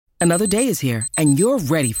Another day is here, and you're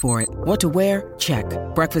ready for it. What to wear? Check.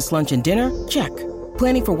 Breakfast, lunch, and dinner? Check.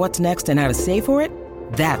 Planning for what's next and how to save for it?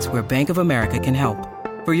 That's where Bank of America can help.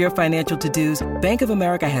 For your financial to-dos, Bank of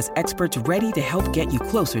America has experts ready to help get you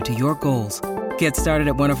closer to your goals. Get started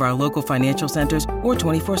at one of our local financial centers or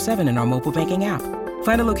 24/7 in our mobile banking app.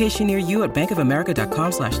 Find a location near you at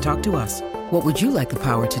bankofamerica.com/talktous. What would you like the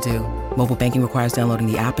power to do? Mobile banking requires downloading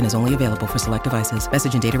the app and is only available for select devices.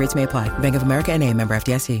 Message and data rates may apply. Bank of America N.A., member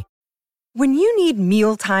FDIC. When you need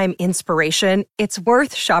mealtime inspiration, it's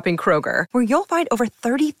worth shopping Kroger, where you'll find over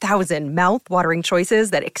 30,000 mouth-watering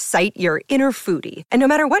choices that excite your inner foodie. And no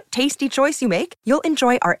matter what tasty choice you make, you'll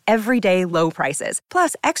enjoy our everyday low prices,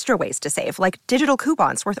 plus extra ways to save, like digital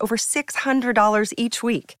coupons worth over $600 each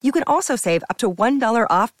week. You can also save up to $1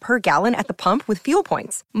 off per gallon at the pump with fuel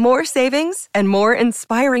points. More savings and more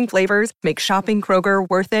inspiring flavors make shopping Kroger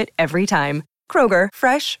worth it every time. Kroger,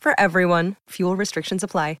 fresh for everyone. Fuel restrictions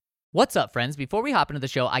apply. What's up, friends? Before we hop into the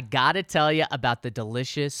show, I gotta tell you about the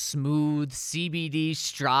delicious, smooth CBD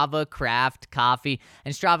Strava Craft coffee.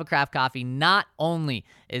 And Strava Craft coffee not only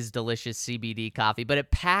is delicious CBD coffee, but it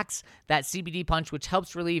packs that CBD punch, which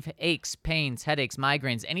helps relieve aches, pains, headaches,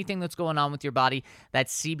 migraines, anything that's going on with your body that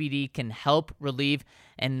CBD can help relieve.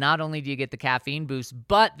 And not only do you get the caffeine boost,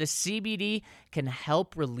 but the CBD can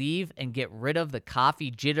help relieve and get rid of the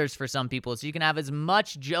coffee jitters for some people. So you can have as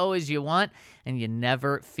much Joe as you want, and you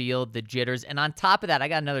never feel the jitters. And on top of that, I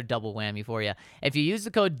got another double whammy for you. If you use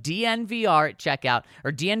the code DNVR at checkout,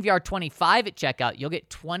 or DNVR25 at checkout, you'll get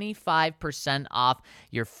 25% off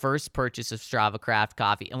your first purchase of Strava Craft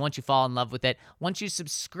coffee. And once you fall in love with it, once you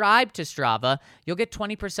subscribe to Strava, you'll get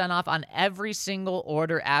 20% off on every single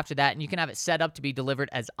order after that. And you can have it set up to be delivered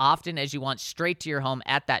as often as you want straight to your home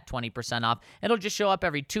at that 20% off. It'll just show up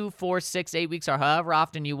every 2, 4, 6, 8 weeks, or however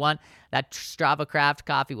often you want. That Strava Craft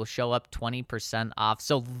coffee will show up 20% off.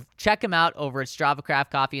 So check them out over at Strava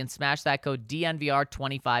Craft Coffee and smash that code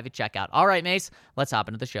DNVR25 at checkout. All right, Mace, let's hop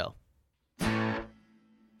into the show.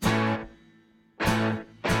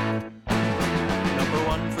 Number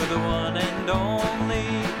one for the one and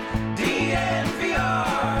only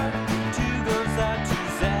DNVR. Two goes out to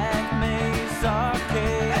Zach Mace,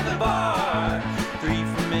 Arcade, and the bar. Three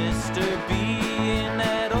for Mr. B in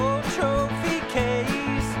that old trophy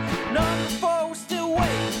case. Number four we're still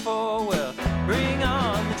waiting for, well, bring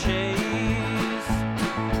on the chase.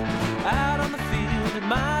 Out on the field at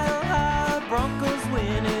Mile High, Broncos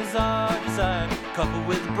win is our desire. Couple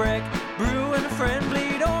with Breck, Brew, and a friend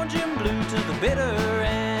bleed orange and blue to the bitter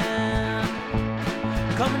end.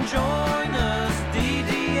 Come and join us,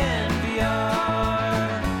 DNVR.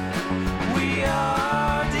 We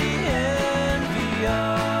are DNVR.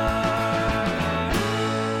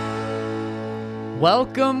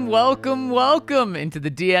 Welcome, welcome, welcome into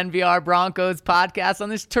the DNVR Broncos podcast on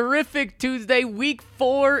this terrific Tuesday. Week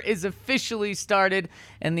 4 is officially started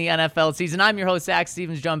in the NFL season. I'm your host, Zach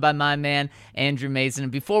Stevens, joined by my man, Andrew Mason.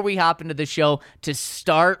 And before we hop into the show to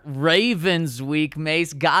start Ravens week,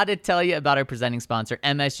 Mace, gotta tell you about our presenting sponsor,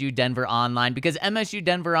 MSU Denver Online, because MSU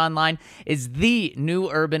Denver Online is the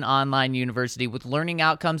new urban online university with learning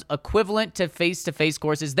outcomes equivalent to face-to-face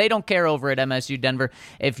courses. They don't care over at MSU Denver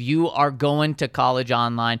if you are going to college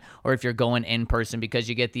online or if you're going in person, because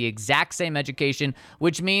you get the exact same education,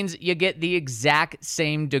 which means you get the exact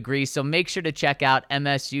same degree. So make sure to check out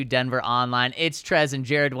MSU Denver Online. It's Trez and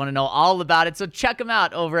Jared want to know all about it, so check them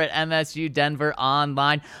out over at MSU Denver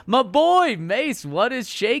Online. My boy, Mace, what is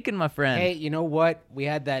shaking, my friend? Hey, you know what? We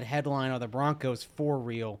had that headline, are the Broncos for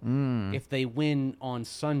real? If they win on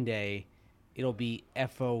Sunday, it'll be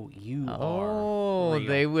F-O-U-R. Oh, real.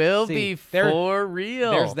 they will be for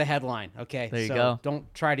real. There's the headline. Okay, there you so go.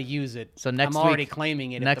 Don't try to use it. So next I'm already week,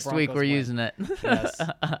 claiming it. Next week we're using it. Yes.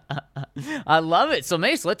 I love it. So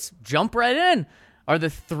Mace, let's jump right in. Are the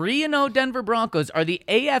 3-0 Denver Broncos, are the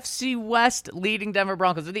AFC West leading Denver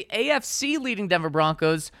Broncos, are the AFC leading Denver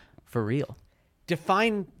Broncos for real?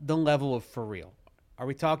 Define the level of for real. Are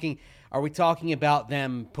we talking about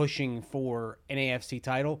them pushing for an AFC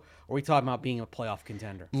title, or are we talking about being a playoff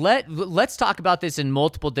contender? Let's talk about this in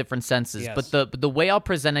multiple different senses, Yes. but the way I'll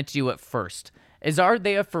present it to you at first is, are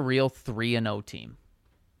they a for real 3-0 team?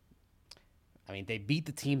 I mean, they beat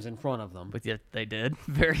the teams in front of them. But yet they did.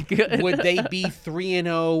 Very good. Would they be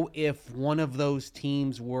 3-0 if one of those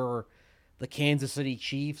teams were the Kansas City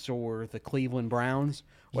Chiefs or the Cleveland Browns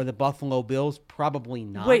or the Buffalo Bills? Probably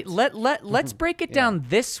not. Wait, let's break it down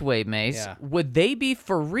this way, Mace. Yeah. Would they be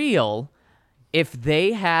for real if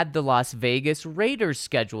they had the Las Vegas Raiders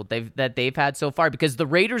scheduled that they've had so far, because the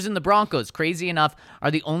Raiders and the Broncos, crazy enough, are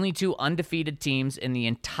the only two undefeated teams in the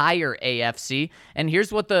entire AFC. And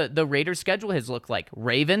here's what the Raiders schedule has looked like.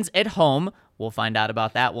 Ravens at home. We'll find out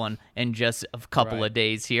about that one in just a couple of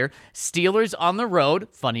days here. Steelers on the road.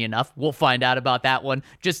 Funny enough, we'll find out about that one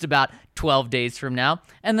just about 12 days from now.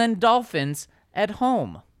 And then Dolphins at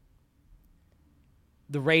home.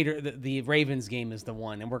 The Ravens game is the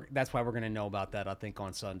one, and that's why we're going to know about that, I think,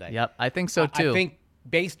 on Sunday. Yep, I think so too. I think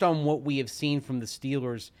based on what we have seen from the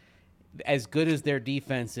Steelers, as good as their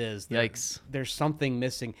defense is, there's something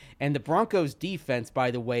missing. And the Broncos' defense,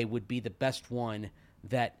 by the way, would be the best one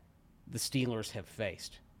that the Steelers have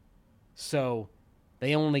faced. So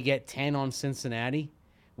they only get 10 on Cincinnati.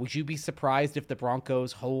 Would you be surprised if the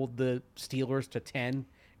Broncos hold the Steelers to 10?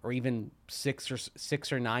 Or even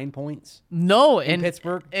 6 or 9 points? No, in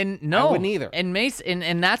Pittsburgh, and no, I wouldn't either. And Mace,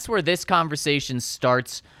 and that's where this conversation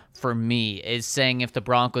starts for me. Is saying if the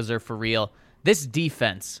Broncos are for real, this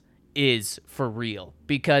defense is for real,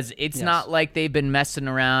 because it's not like they've been messing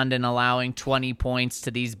around and allowing 20 points to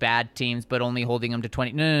these bad teams, but only holding them to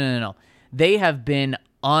 20. No. They have been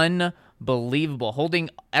unbelievable, holding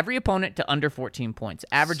every opponent to under 14 points,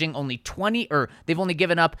 averaging only 20, or they've only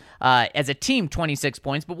given up as a team 26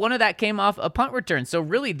 points, but one of that came off a punt return. So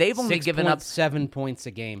really, they've only given up 7 points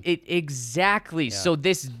a game. Exactly. Yeah. So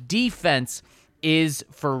this defense is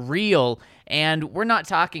for real, and we're not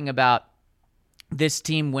talking about this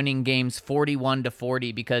team winning games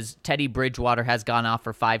 41-40 because Teddy Bridgewater has gone off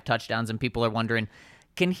for 5 touchdowns, and people are wondering,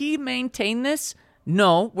 can he maintain this?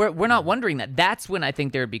 No, we're not wondering that. That's when I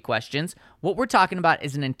think there would be questions. What we're talking about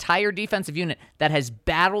is an entire defensive unit that has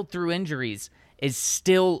battled through injuries is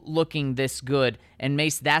still looking this good. And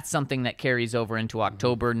Mace, that's something that carries over into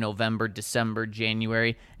October, November, December,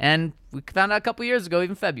 January, and we found out a couple years ago,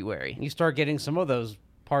 even February. You start getting some of those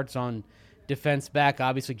parts on defense back.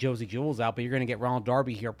 Obviously, Josie Jewell's out, but you're going to get Ronald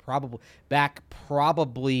Darby here probably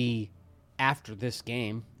after this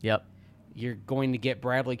game. Yep. You're going to get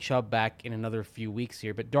Bradley Chubb back in another few weeks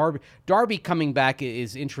here. But Darby coming back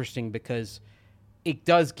is interesting because it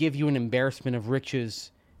does give you an embarrassment of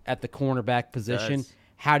riches at the cornerback position.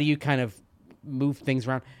 How do you kind of move things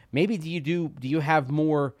around? Maybe do you have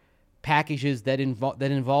more packages that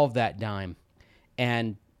involve that dime?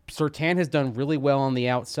 And Surtain has done really well on the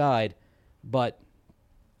outside, but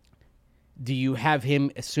do you have him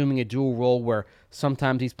assuming a dual role where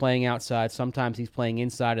sometimes he's playing outside, sometimes he's playing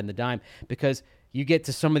inside in the dime? Because you get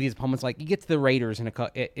to some of these opponents, like you get to the Raiders in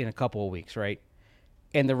a couple of weeks, right?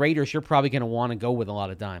 And the Raiders, you're probably going to want to go with a lot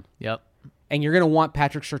of dime. Yep. And you're going to want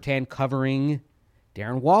Patrick Surtain covering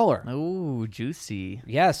Darren Waller. Oh, juicy.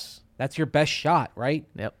 Yes, that's your best shot, right?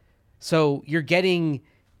 Yep. So you're getting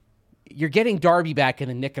Darby back in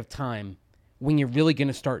the nick of time when you're really going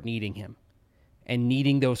to start needing him. And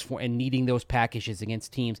needing those packages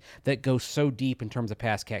against teams that go so deep in terms of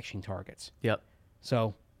pass catching targets. Yep.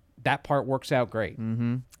 So that part works out great.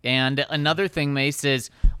 Mm-hmm. And another thing, Mace, is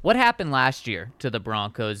what happened last year to the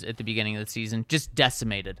Broncos at the beginning of the season, just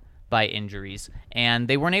decimated by injuries, and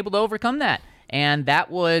they weren't able to overcome that. And that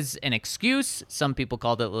was an excuse. Some people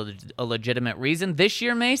called it a legitimate reason. This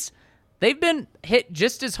year, Mace, they've been hit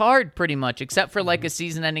just as hard, pretty much, except for like a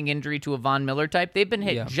season-ending injury to a Von Miller type. They've been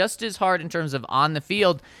hit just as hard in terms of on the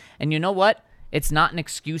field. And you know what? It's not an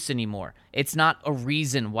excuse anymore. It's not a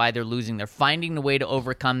reason why they're losing. They're finding a way to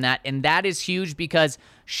overcome that, and that is huge because,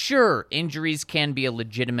 sure, injuries can be a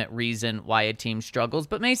legitimate reason why a team struggles,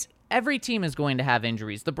 but Mace, every team is going to have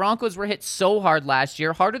injuries. The Broncos were hit so hard last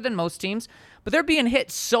year, harder than most teams, but they're being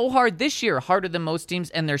hit so hard this year, harder than most teams,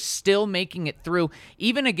 and they're still making it through,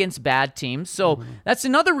 even against bad teams. So that's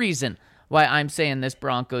another reason why I'm saying this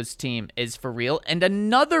Broncos team is for real. And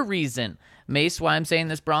another reason, Mace, why I'm saying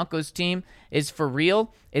this Broncos team is for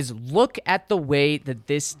real is look at the way that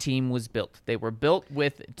this team was built. They were built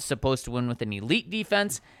supposed to win with an elite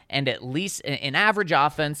defense and at least an average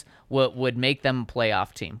offense would make them a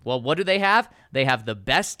playoff team. Well, what do they have? They have the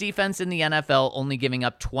best defense in the NFL, only giving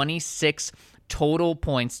up 26 total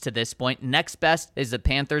points to this point. Next best is the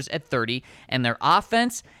Panthers at 30, and their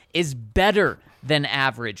offense is better than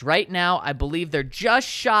average. Right now, I believe they're just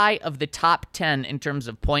shy of the top 10 in terms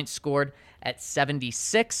of points scored at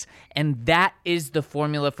 76, and that is the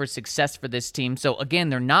formula for success for this team. So again,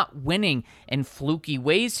 they're not winning in fluky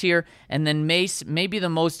ways here. And then Mace, maybe the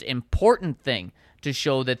most important thing to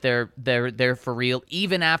show that they're for real,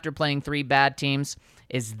 even after playing 3 bad teams,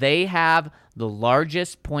 is they have the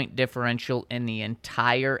largest point differential in the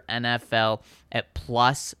entire NFL at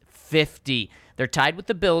plus 50. They're tied with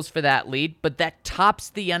the Bills for that lead, but that tops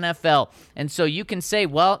the NFL. And so you can say,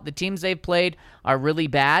 well, the teams they've played are really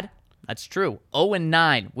bad. That's true.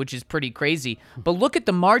 0-9, which is pretty crazy. But look at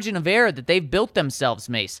the margin of error that they've built themselves,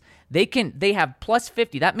 Mace. They have plus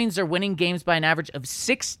 50. That means they're winning games by an average of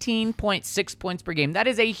 16.6 points per game. That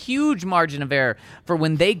is a huge margin of error for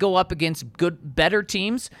when they go up against better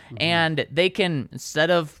teams, and they can, instead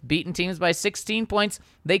of beating teams by 16 points,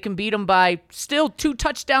 they can beat them by still 2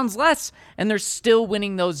 touchdowns less, and they're still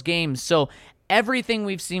winning those games. So everything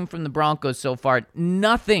we've seen from the Broncos so far,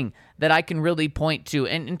 nothing that I can really point to,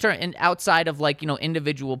 and outside of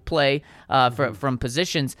individual play from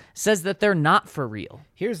positions, says that they're not for real.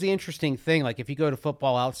 Here's the interesting thing: if you go to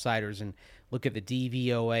Football Outsiders and look at the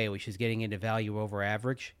DVOA, which is getting into value over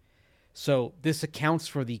average, so this accounts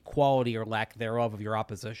for the quality or lack thereof of your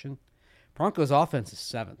opposition. Broncos' offense is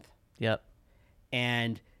 7th. Yep.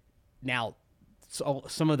 And now, so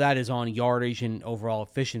some of that is on yardage and overall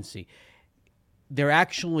efficiency. They're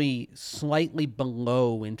actually slightly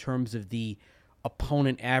below in terms of the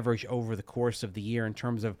opponent average over the course of the year in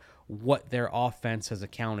terms of what their offense has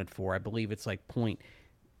accounted for. I believe it's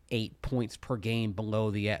 0.8 points per game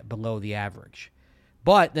below the average.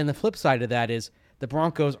 But then the flip side of that is the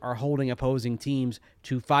Broncos are holding opposing teams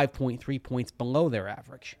to 5.3 points below their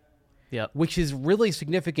average. Yep. Which is really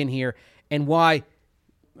significant here, and why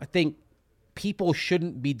I think people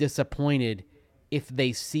shouldn't be disappointed if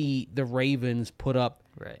they see the Ravens put up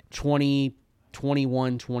 20,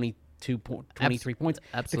 21, 22, 23 points.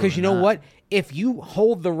 Absolutely because you know not. what? If you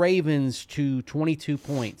hold the Ravens to 22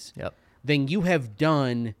 points, then you have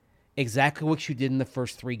done exactly what you did in the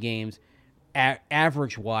first 3 games,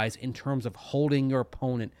 average-wise, in terms of holding your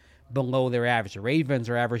opponent below their average. The Ravens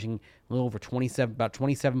are averaging a little over about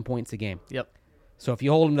 27 points a game. Yep. So if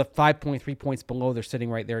you hold them to 5.3 points below, they're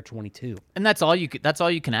sitting right there at 22. And that's all you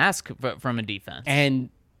can ask from a defense.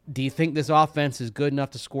 And do you think this offense is good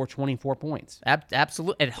enough to score 24 points?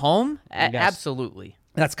 Absolutely. At home? Yes. Absolutely.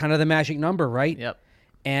 That's kind of the magic number, right? Yep.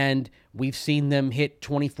 And we've seen them hit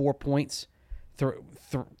 24 points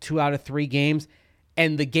 2 out of 3 games.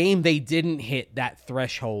 And the game they didn't hit that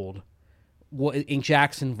threshold in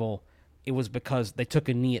Jacksonville, it was because they took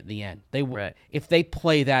a knee at the end. If they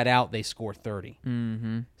play that out, they score 30.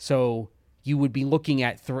 Mm-hmm. So you would be looking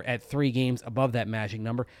at 3 games above that magic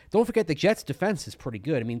number. Don't forget the Jets' defense is pretty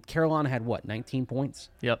good. I mean, Carolina had 19 points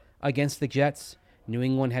against the Jets. New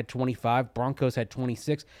England had 25. Broncos had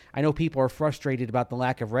 26. I know people are frustrated about the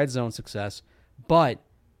lack of red zone success, but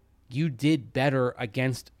you did better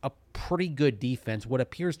against a pretty good defense, what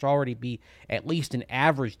appears to already be at least an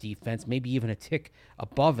average defense, maybe even a tick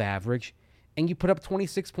above average, and you put up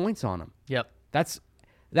 26 points on them. Yep. That's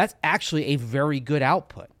actually a very good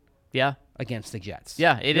output. Yeah. Against the Jets.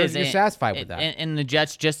 Yeah, it is. You're satisfied with that. And the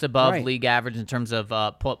Jets just above Right. league average in terms of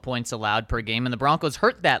points allowed per game. And the Broncos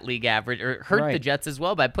hurt that league average, or hurt the Jets as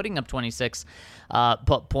well by putting up 26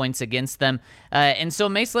 points against them. And so,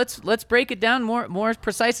 Mace, let's break it down more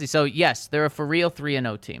precisely. So, yes, they're a for real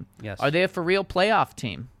 3-0 team. Yes. Are they a for real playoff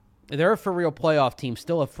team? They're a for real playoff team,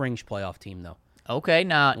 still a fringe playoff team, though. Okay,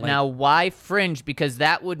 now why fringe? Because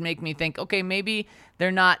that would make me think, okay, maybe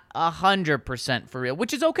they're not 100% for real,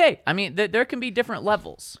 which is okay. I mean, there can be different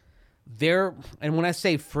levels. And when I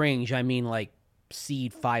say fringe, I mean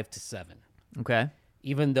seed 5 to 7. Okay.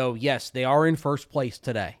 Even though, yes, they are in first place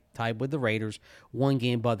today, tied with the Raiders, 1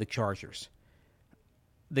 game above the Chargers.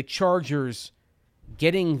 The Chargers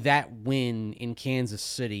getting that win in Kansas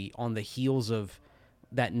City on the heels of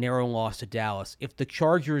that narrow loss to Dallas. If the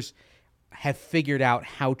Chargers have figured out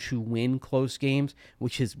how to win close games,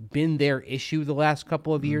 which has been their issue the last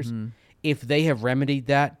couple of years, if they have remedied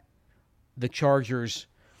that, the Chargers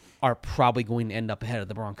are probably going to end up ahead of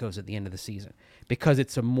the Broncos at the end of the season because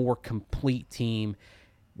it's a more complete team.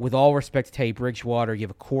 With all respect to Teddy Bridgewater, you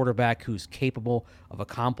have a quarterback who's capable of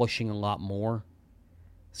accomplishing a lot more.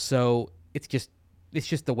 So it's just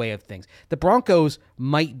the way of things. The Broncos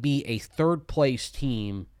might be a third-place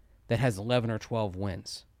team that has 11 or 12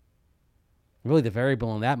 wins. Really, the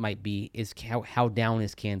variable in that might be is how down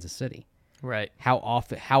is Kansas City? Right. How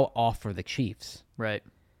off are the Chiefs? Right.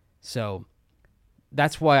 So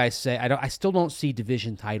that's why I say I still don't see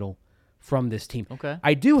division title from this team. Okay.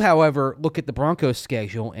 I do, however, look at the Broncos'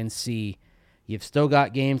 schedule and see you've still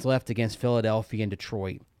got games left against Philadelphia and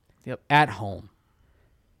Detroit. Yep. At home.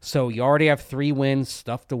 So you already have 3 wins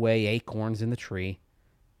stuffed away, acorns in the tree.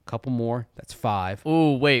 Couple more, that's 5.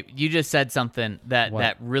 Ooh, wait, you just said something that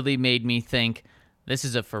What? really made me think this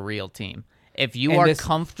is a for real team. If you And are this-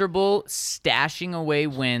 comfortable stashing away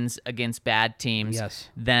wins against bad teams, Yes.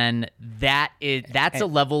 then that's a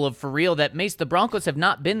level of for real that Mace, the Broncos have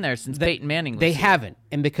not been there since Peyton Manning was They here. haven't,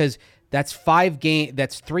 and because that's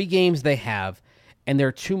 3 games they have, and there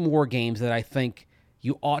are 2 more games that I think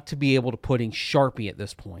you ought to be able to put in Sharpie at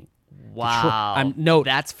this point. Wow.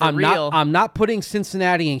 That's for I'm real. I'm not putting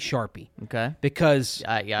Cincinnati in Sharpie. Okay. Because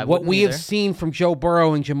I what wouldn't we have either. seen from Joe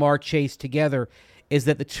Burrow and Jamar Chase together is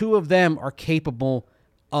that the 2 of them are capable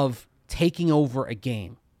of taking over a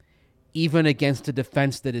game, even against a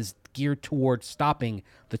defense that is geared towards stopping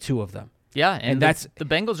the 2 of them. Yeah, and that's the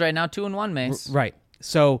Bengals right now 2-1, Mace. Right.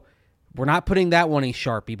 So we're not putting that one in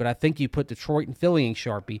Sharpie, but I think you put Detroit and Philly in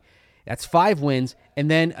Sharpie. That's 5 wins, and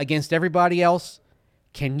then against everybody else,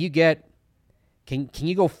 can you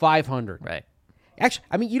go 500? Right. Actually,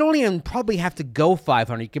 I mean, you don't even probably have to go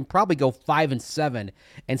 500. You can probably go 5-7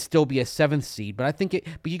 and still be a 7th seed. But I think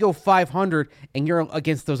but you go 500 and you're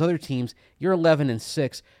against those other teams. You're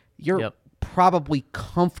 11-6. You're Yep. probably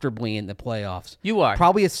comfortably in the playoffs. You are.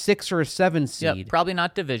 Probably a 6 or a 7 seed. Yep, probably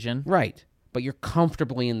not division. Right. But you're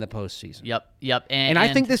comfortably in the postseason. Yep. And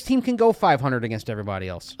I think this team can go 500 against everybody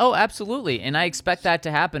else. Oh, absolutely. And I expect that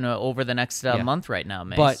to happen over the next month right now,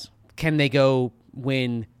 Mace. But can they go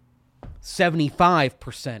win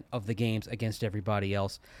 75% of the games against everybody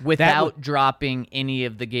else without dropping any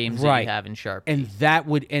of the games that you have in Sharpie. And that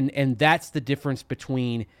would and that's the difference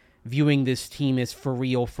between viewing this team as for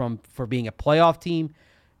real for being a playoff team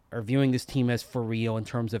or viewing this team as for real in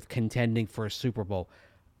terms of contending for a Super Bowl.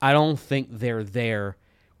 I don't think they're there.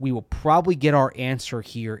 We will probably get our answer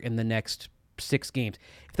here in the next 6 games.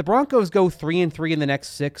 If the Broncos go 3-3 in the next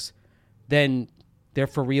 6, then they're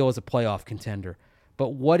for real as a playoff contender. But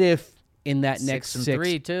what if in that next 6,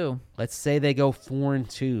 6-3 too. let's say they go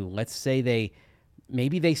 4-2. Let's say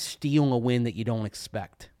maybe they steal a win that you don't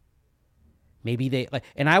expect. Maybe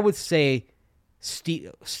and I would say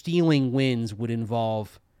stealing wins would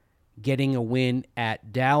involve getting a win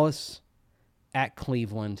at Dallas, at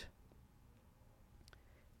Cleveland,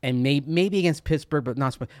 and maybe against Pittsburgh, but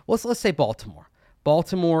not. Well, let's say Baltimore,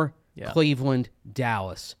 Cleveland,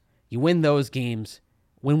 Dallas. You win those games.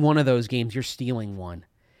 Win one of those games, you're stealing one.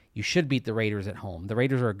 You should beat the Raiders at home. The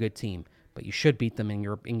Raiders are a good team, but you should beat them in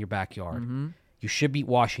your backyard. Mm-hmm. You should beat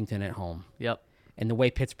Washington at home. Yep. And the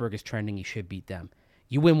way Pittsburgh is trending, you should beat them.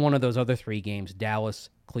 You win one of those other 3 games, Dallas,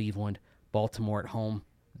 Cleveland, Baltimore at home,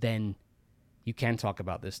 then you can talk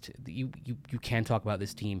about this. You can talk about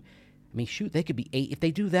this team. I mean, shoot, they could be 8. If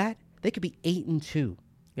they do that, they could be 8-2.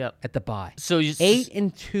 Yep. At the bye. So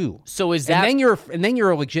 8-2. So is that? And then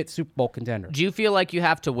you're a legit Super Bowl contender. Do you feel like you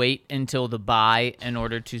have to wait until the bye in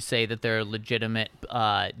order to say that they're a legitimate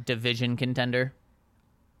division contender?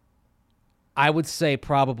 I would say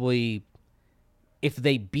probably if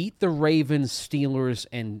they beat the Ravens, Steelers,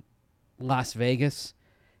 and Las Vegas,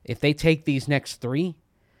 if they take these next 3,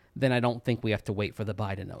 then I don't think we have to wait for the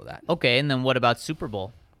bye to know that. Okay, and then what about Super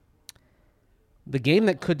Bowl? The game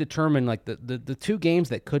that could determine, like the 2 games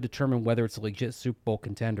that could determine whether it's a legit Super Bowl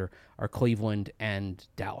contender are Cleveland and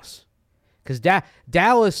Dallas. Because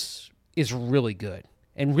Dallas is really good.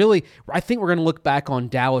 And really, I think we're going to look back on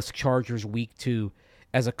Dallas Chargers Week 2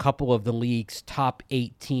 as a couple of the league's top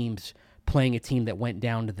 8 teams playing a team that went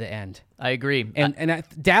down to the end. I agree. And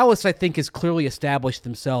Dallas, I think, has clearly established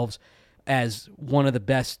themselves as one of the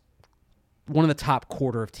top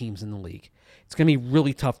quarter of teams in the league. It's going to be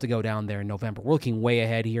really tough to go down there in November. We're looking way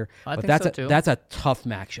ahead here, but that's a tough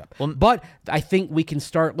matchup. But I think we can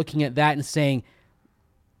start looking at that and saying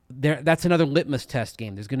that's another litmus test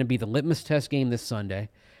game. There's going to be the litmus test game this Sunday,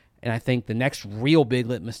 and I think the next real big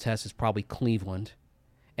litmus test is probably Cleveland.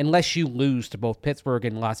 Unless you lose to both Pittsburgh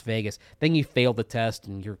and Las Vegas, then you fail the test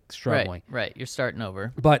and you're struggling. Right. You're starting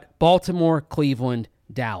over. But Baltimore, Cleveland,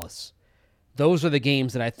 Dallas, those are the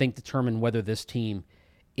games that I think determine whether this team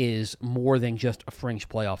is more than just a fringe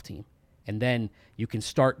playoff team. And then you can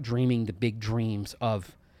start dreaming the big dreams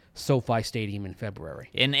of SoFi Stadium in February.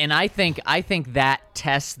 And I think that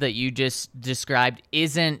test that you just described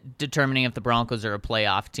isn't determining if the Broncos are a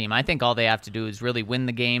playoff team. I think all they have to do is really win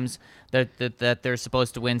the games that they're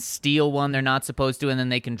supposed to win, steal one they're not supposed to, and then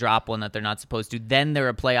they can drop one that they're not supposed to. Then they're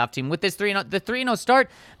a playoff team. With this 3-0 start,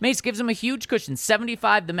 Mace gives them a huge cushion.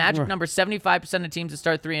 The magic number, 75% of teams that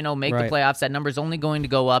start 3-0 make the playoffs. That number is only going to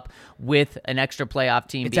go up with an extra playoff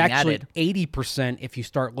team being added. It's actually 80% if you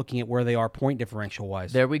start looking at where they are point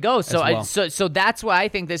differential-wise. There we go. So well. so that's why I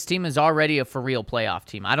think this team is already a for real playoff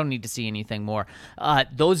team. I don't need to see anything more.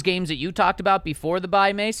 Those games that you talked about before the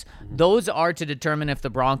bye, Mace, those are to determine if the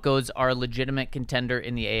Broncos are a legitimate contender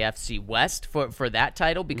in the AFC West for that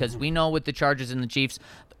title, because we know with the Chargers and the Chiefs,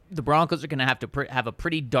 the Broncos are going to have to have a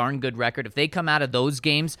pretty darn good record. If they come out of those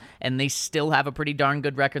games and they still have a pretty darn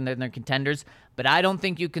good record, then they're contenders. But I don't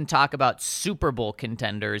think you can talk about Super Bowl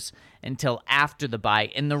contenders until after the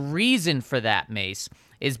bye. And the reason for that, Mace,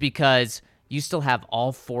 is because you still have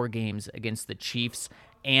all 4 games against the Chiefs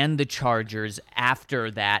and the Chargers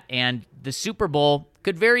after that. And the Super Bowl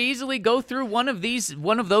could very easily go through one of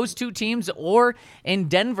those 2 teams or in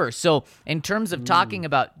Denver. So in terms of talking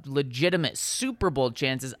about legitimate Super Bowl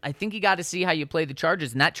chances, I think you got to see how you play the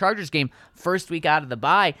Chargers. And that Chargers game, first week out of the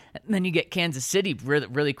bye, and then you get Kansas City really,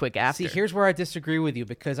 really quick after. See, here's where I disagree with you,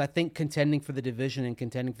 because I think contending for the division and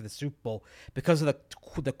contending for the Super Bowl, because of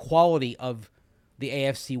the quality of the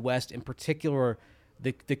AFC West, in particular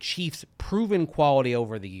the Chiefs' proven quality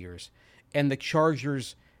over the years, and the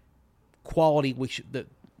Chargers' quality,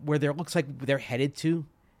 where there looks like they're headed to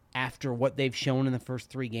after what they've shown in the first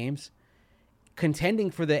 3 games, contending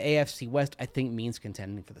for the AFC West, I think, means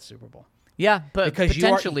contending for the Super Bowl. Yeah, but because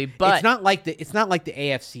potentially, but it's not like the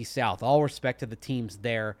AFC South. All respect to the teams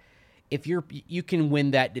there. If you can win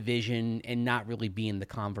that division and not really be in the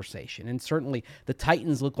conversation, and certainly the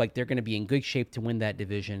Titans look like they're going to be in good shape to win that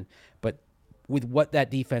division, but with what that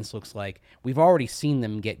defense looks like, we've already seen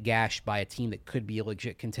them get gashed by a team that could be a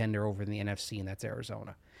legit contender over in the NFC, and that's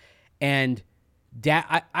Arizona. And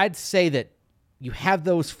I'd say that you have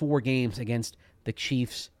those 4 games against the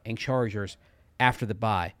Chiefs and Chargers after the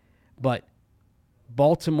bye, but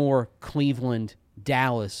Baltimore, Cleveland,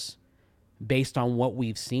 Dallas, based on what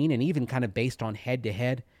we've seen, and even kind of based on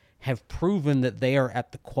head-to-head, have proven that they are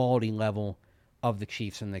at the quality level of the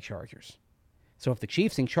Chiefs and the Chargers. So if the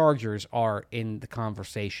Chiefs and Chargers are in the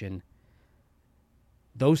conversation,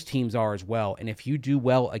 those teams are as well. And if you do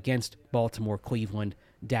well against Baltimore, Cleveland,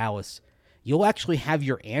 Dallas, you'll actually have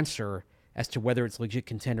your answer as to whether it's legit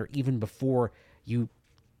contender even before you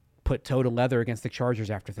put toe to leather against the Chargers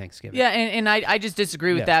after Thanksgiving. Yeah, and I just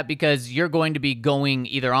disagree with that, because you're going to be going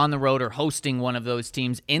either on the road or hosting one of those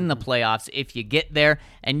teams in the playoffs if you get there,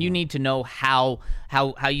 and you need to know how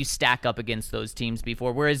you stack up against those teams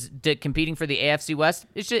before. Whereas competing for the AFC West,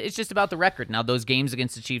 it's just about the record. Now, those games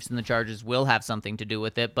against the Chiefs and the Chargers will have something to do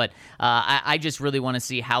with it, but I just really want to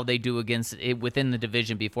see how they do against it within the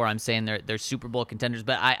division before I'm saying they're Super Bowl contenders.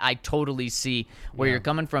 But I totally see where you're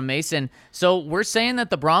coming from, Mason. So we're saying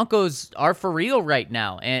that the Broncos are for real right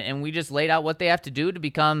now, and we just laid out what they have to do to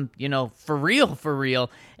become, for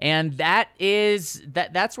real. And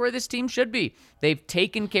that's where this team should be. They've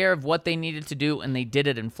taken care of what they needed to do, and they did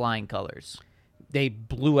it in flying colors. They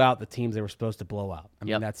blew out the teams they were supposed to blow out. I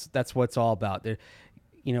mean, that's what it's all about.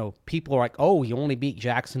 People are like, oh, you only beat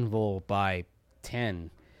Jacksonville by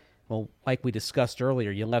 10. Well, like we discussed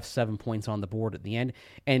earlier, you left 7 points on the board at the end.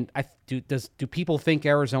 And do people think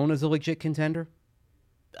Arizona's a legit contender?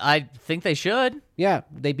 I think they should. Yeah,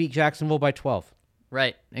 they beat Jacksonville by 12.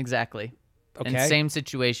 Right, exactly. Okay. And same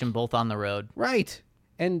situation, both on the road. Right.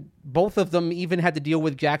 And both of them even had to deal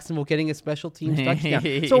with Jacksonville getting a special teams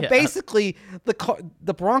touchdown. So basically,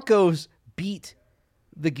 the Broncos beat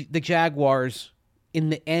the Jaguars in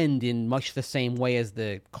the end in much the same way as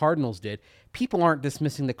the Cardinals did. People aren't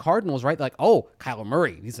dismissing the Cardinals, right? Like, oh, Kyler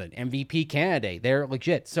Murray, he's an MVP candidate. They're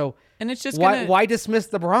legit. So and it's just why dismiss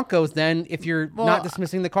the Broncos then if you're not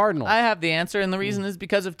dismissing the Cardinals? I have the answer, and the reason is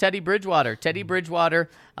because of Teddy Bridgewater. Teddy Bridgewater,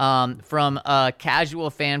 from a casual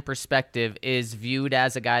fan perspective, is viewed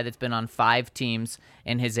as a guy that's been on 5 teams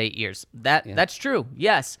in his 8 years. That's true.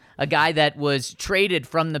 Yes, a guy that was traded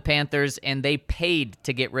from the Panthers, and they paid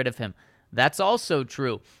to get rid of him. That's also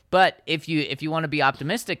true. But if you want to be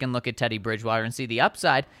optimistic and look at Teddy Bridgewater and see the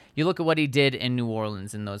upside, you look at what he did in New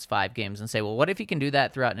Orleans in those 5 games and say, well, what if he can do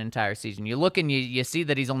that throughout an entire season? You look and you see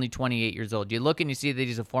that he's only 28 years old. You look and you see that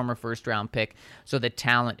he's a former first-round pick, so the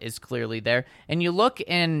talent is clearly there. And you look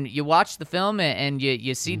and you watch the film and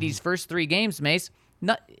you see these first 3 games, Mace.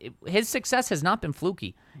 His success has not been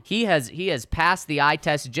fluky. He has passed the eye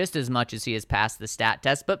test just as much as he has passed the stat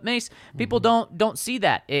test. But Mace, people don't see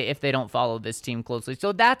that if they don't follow this team closely.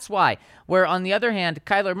 So that's why. Where on the other hand,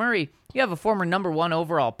 Kyler Murray, you have a former number 1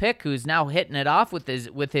 overall pick who's now hitting it off with his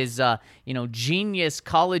genius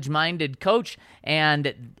college-minded coach,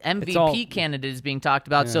 and MVP candidate is being talked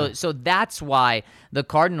about. Yeah. So that's why the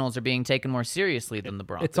Cardinals are being taken more seriously than the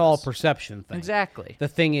Broncos. It's all a perception thing. Exactly. The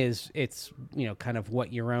thing is, it's kind of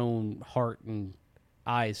what your own heart and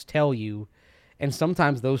eyes tell you, and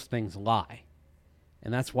sometimes those things lie.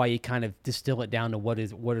 And that's why you kind of distill it down to what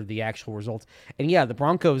are the actual results. And yeah, the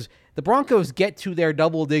Broncos get to their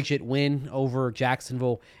double-digit win over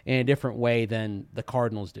Jacksonville in a different way than the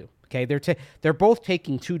Cardinals do. Okay, they're both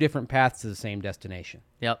taking 2 different paths to the same destination.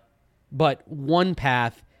 Yep. But one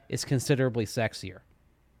path is considerably sexier.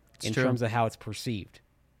 in true. terms of how it's perceived.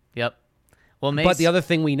 Yep. Well, Mace, But the other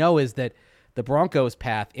thing we know is that the Broncos'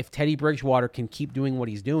 path, if Teddy Bridgewater can keep doing what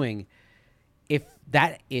he's doing,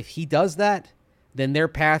 if he does that, then their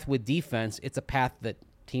path with defense, it's a path that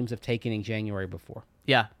teams have taken in January before.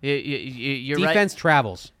 yeah, you're right. Defense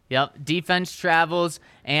travels. Yep, defense travels,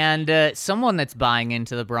 and someone that's buying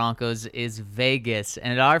into the Broncos is Vegas.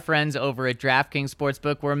 And our friends over at DraftKings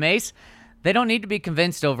Sportsbook, where Mace, they don't need to be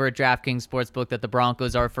convinced over at DraftKings Sportsbook that the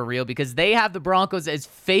Broncos are for real, because they have the Broncos as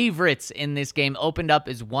favorites in this game, opened up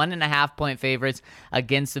as 1.5-point favorites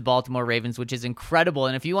against the Baltimore Ravens, which is incredible.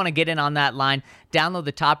 And if you want to get in on that line, download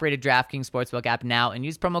the top-rated DraftKings Sportsbook app now and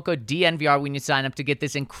use promo code DNVR when you sign up to get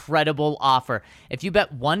this incredible offer. If you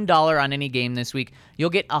bet $1 on any game this week, you'll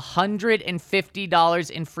get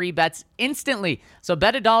 $150 in free bets instantly. So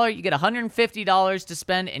bet $1, you get $150 to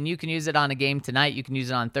spend, and you can use it on a game tonight. You can use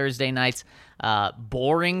it on Thursday nights.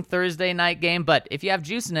 Boring Thursday night game, but if you have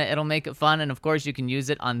juice in it, it'll make it fun. And of course, you can use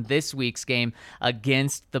it on this week's game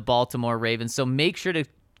against the Baltimore Ravens. So make sure to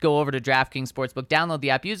go over to DraftKings Sportsbook, download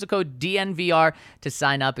the app, use the code DNVR to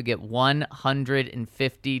sign up and get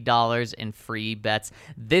 $150 in free bets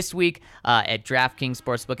this week at DraftKings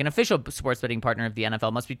Sportsbook, an official sports betting partner of the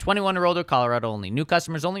NFL. Must be 21 or older, Colorado only. New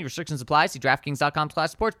customers only. Restrictions apply. See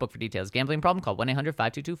DraftKings.com/sportsbook for details. Gambling problem? Call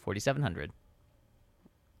 1-800-522-4700.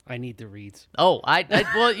 I need the reads. Oh,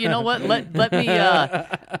 well, you know what? Let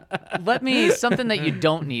me. Something that you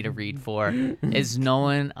don't need a read for is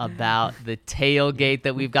knowing about the tailgate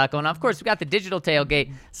that we've got going on. Of course, we got the digital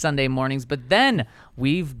tailgate Sunday mornings, but then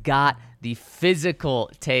we've got the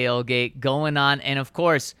physical tailgate going on, and of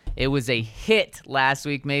course, it was a hit last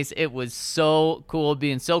week, Mace. It was so cool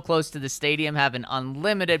being so close to the stadium, having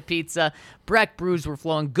unlimited pizza. Breck Brews were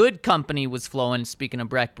flowing. Good Company was flowing. Speaking of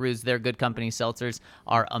Breck Brews, their Good Company seltzers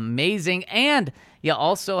are amazing. And you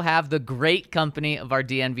also have the great company of our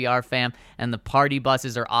DNVR fam, and the party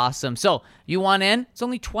buses are awesome. So you want in? It's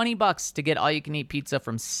only $20 to get all-you-can-eat pizza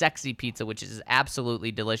from Sexy Pizza, which is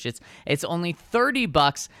absolutely delicious. It's only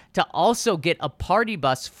 $30 to also get a party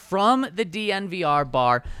bus from the DNVR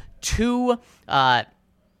bar to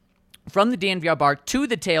from the DNVR bar to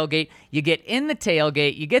the tailgate. You get in the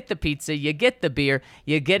tailgate, you get the pizza, you get the beer,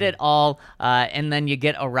 you get it all, and then you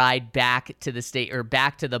get a ride back to the state or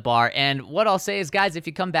back to the bar. And what I'll say is, guys, if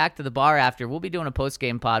you come back to the bar after, we'll be doing a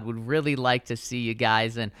post-game pod. Would really like to see you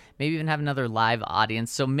guys and maybe even have another live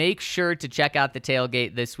audience. So make sure to check out the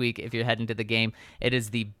tailgate this week if you're heading to the game. It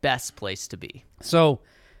is the best place to be. So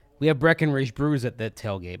we have Breckenridge Brews at that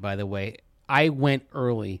tailgate, by the way. I went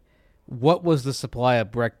early. What was the supply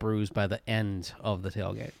of Breck Brews by the end of the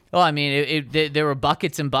tailgate? Oh, I mean, there were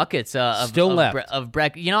buckets and buckets of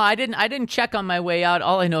Breck. You know, I didn't check on my way out.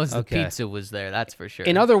 All I know is the pizza was there. That's for sure.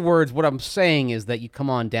 In other words, what I'm saying is that you come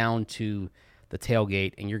on down to the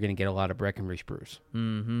tailgate and you're going to get a lot of Breckenridge Brews.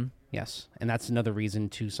 Mm-hmm. Yes, and that's another reason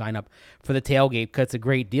to sign up for the tailgate, because it's a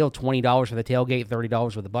great deal. $20 for the tailgate,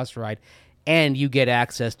 $30 for the bus ride. And you get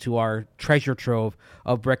access to our treasure trove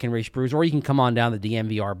of Breckenridge Brews, or you can come on down to the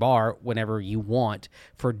DNVR bar whenever you want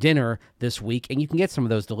for dinner this week, and you can get some of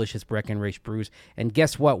those delicious Breckenridge Brews. And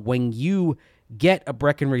guess what? When you get a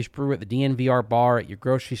Breckenridge Brew at the DNVR bar, at your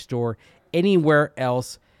grocery store, anywhere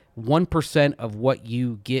else, 1% of what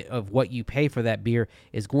you get, of what you pay for that beer,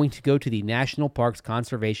 is going to go to the National Parks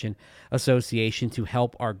Conservation Association to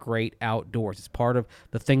help our great outdoors. It's part of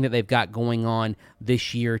the thing that they've got going on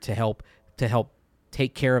this year to help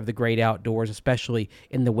take care of the great outdoors, especially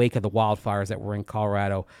in the wake of the wildfires that were in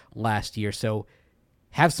Colorado last year. So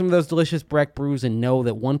have some of those delicious Breck Brews and know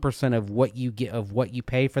that 1% of what you get, of what you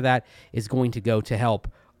pay for that, is going to go to help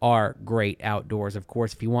our great outdoors. Of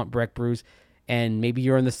course, if you want Breck Brews and maybe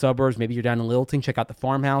you're in the suburbs, maybe you're down in Littleton, check out the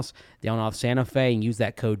Farmhouse down off Santa Fe and use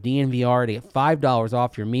that code DNVR to get $5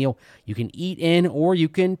 off your meal. You can eat in or you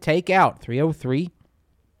can take out.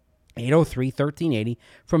 303-803-1380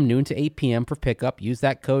 from noon to 8 p.m. for pickup. Use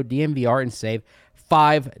that code DNVR and save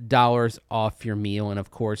 $5 off your meal. And, of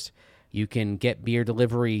course, you can get beer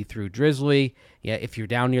delivery through Drizzly. Yeah, if you're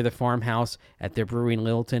down near the Farmhouse at their brewery in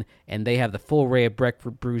Littleton, and they have the full array of Breck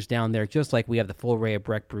Brews down there, just like we have the full array of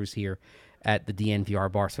Breck Brews here at the DNVR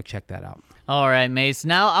bar. So check that out. All right, Mace.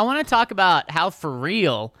 Now I want to talk about how for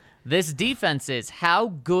real this defense is. How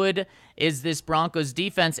good is this Broncos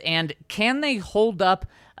defense, and can they hold up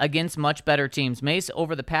against much better teams? Mace,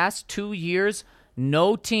 over the past 2 years,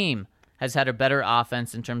 no team has had a better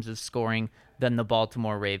offense in terms of scoring than the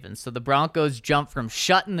Baltimore Ravens. So the Broncos jumped from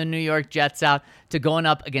shutting the New York Jets out to going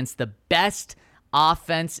up against the best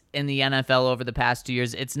offense in the NFL over the past 2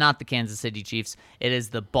 years, it's not the Kansas City Chiefs. It is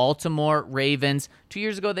the Baltimore Ravens. 2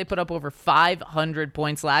 years ago, they put up over 500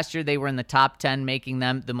 points. Last year, they were in the top 10, making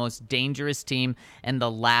them the most dangerous team in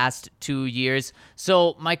the last 2 years.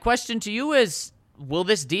 So my question to you is, will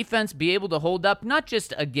this defense be able to hold up not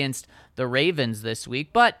just against the Ravens this week,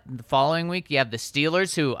 but the following week you have the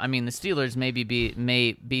Steelers, who, I mean, the Steelers may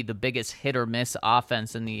be the biggest hit or miss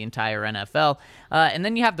offense in the entire NFL. And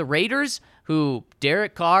then you have the Raiders, who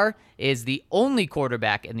Derek Carr is the only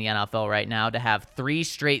quarterback in the NFL right now to have 3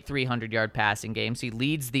 straight 300-yard passing games. He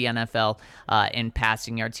leads the NFL in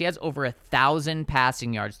passing yards. He has over 1,000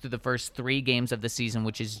 passing yards through the first 3 games of the season,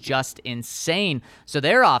 which is just insane. So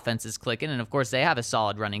their offense is clicking, and of course they have a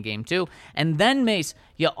solid running game too. And then, Mace,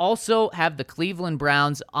 you also have the Cleveland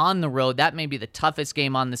Browns on the road. That may be the toughest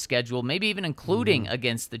game on the schedule, maybe even including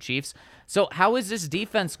against the Chiefs. So how is this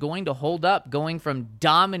defense going to hold up, going from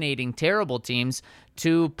dominating terrible teams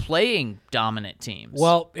to playing dominant teams?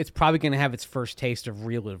 Well, it's probably going to have its first taste of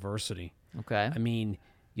real adversity. Okay. I mean,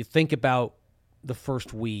 you think about the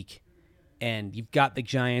first week, and you've got the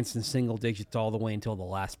Giants in single digits all the way until the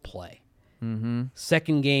last play. Mm-hmm.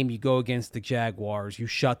 Second game, you go against the Jaguars. You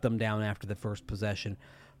shut them down after the first possession.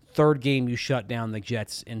 Third game, you shut down the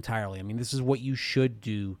Jets entirely. I mean, this is what you should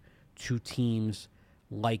do to teams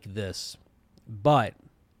like this. But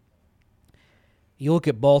you look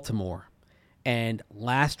at Baltimore, and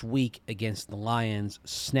last week against the Lions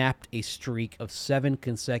snapped a streak of 7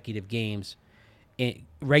 consecutive games,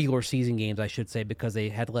 regular season games, I should say, because they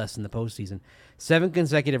had less in the postseason. 7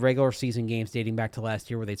 consecutive regular season games dating back to last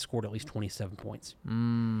year where they'd scored at least 27 points.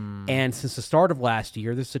 And since the start of last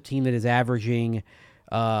year, this is a team that is averaging,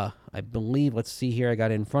 I believe, let's see here, I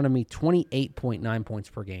got it in front of me, 28.9 points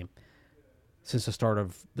per game since the start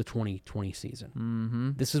of the 2020 season.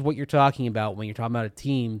 Mm-hmm. This is what you're talking about when you're talking about a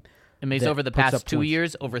team. It makes over the past 2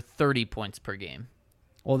 years over 30 points per game.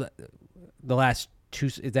 Well, the last 2,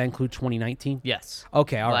 does that include 2019? Yes.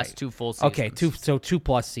 Okay, all right. Last 2 full seasons. Okay,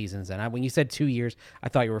 2+ seasons then. When you said 2 years, I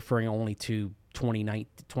thought you were referring only to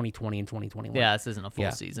 2020 and 2021. Yeah, this isn't a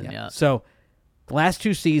full season yet. So the last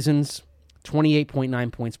 2 seasons,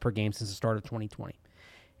 28.9 points per game since the start of 2020.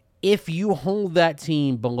 If you hold that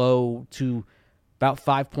team below to about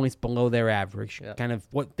 5 points below their average, kind of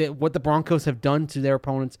what the Broncos have done to their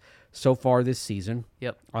opponents so far this season,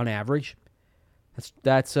 on average,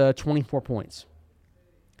 that's 24 points.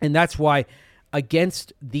 And that's why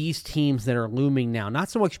against these teams that are looming now,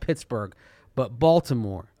 not so much Pittsburgh, but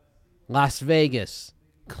Baltimore, Las Vegas,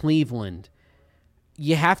 Cleveland,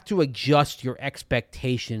 you have to adjust your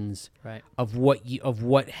expectations of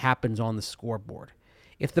what happens on the scoreboard.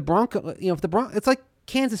 If the Broncos, it's like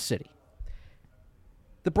Kansas City.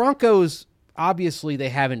 The Broncos, obviously, they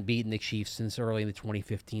haven't beaten the Chiefs since early in the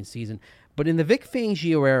 2015 season. But in the Vic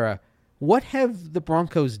Fangio era, what have the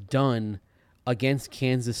Broncos done against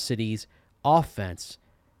Kansas City's offense?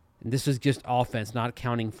 And this is just offense, not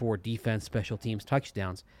accounting for defense, special teams,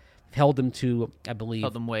 touchdowns. Held them to, I believe,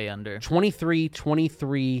 held them way under 23,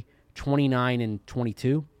 23, 29, and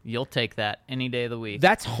 22. You'll take that any day of the week.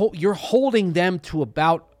 You're holding them to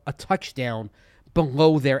about a touchdown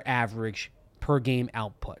below their average per game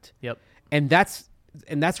output. Yep. And that's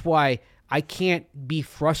why I can't be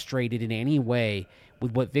frustrated in any way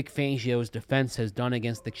with what Vic Fangio's defense has done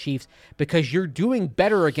against the Chiefs, because you're doing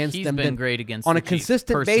better against them been great against on the a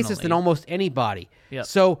consistent Chiefs, basis than almost anybody. Yep.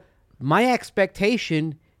 So my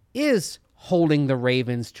expectation is holding the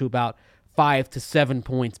Ravens to about 5 to 7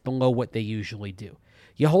 points below what they usually do.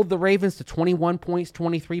 You hold the Ravens to 21 points,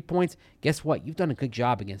 23 points, guess what? You've done a good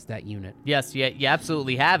job against that unit. Yes, you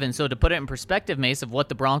absolutely have. And so to put it in perspective, Mace, of what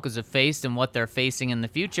the Broncos have faced and what they're facing in the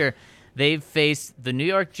future, they've faced the New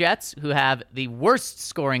York Jets, who have the worst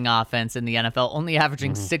scoring offense in the NFL, only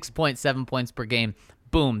averaging 6.7 points per game.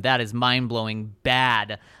 Boom, that is mind-blowing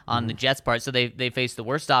bad on the Jets' part. So they faced the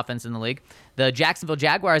worst offense in the league. The Jacksonville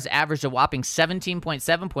Jaguars averaged a whopping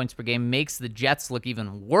 17.7 points per game, makes the Jets look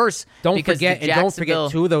even worse. Don't forget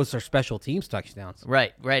 2 of those are special teams touchdowns.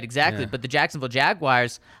 Right, exactly. Yeah. But the Jacksonville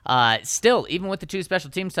Jaguars, still, even with the 2 special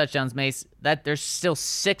teams touchdowns, Mace, that they're still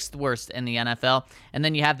 6th worst in the NFL. And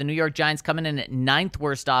then you have the New York Giants coming in at 9th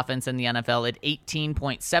worst offense in the NFL at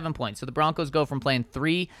 18.7 points. So the Broncos go from playing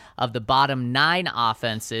 3 of the bottom 9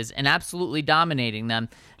 offenses and absolutely dominating them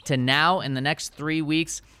to now in the next 3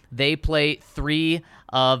 weeks, they play 3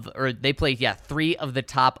 of the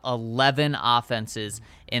top 11 offenses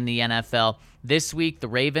in the NFL. This week, the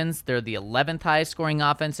Ravens, they're the 11th highest scoring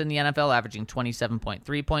offense in the NFL, averaging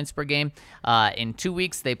 27.3 points per game. In 2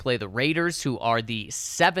 weeks, they play the Raiders, who are the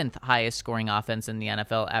 7th highest scoring offense in the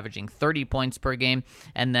NFL, averaging 30 points per game.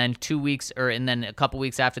 And then a couple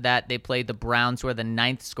weeks after that, they play the Browns, who are the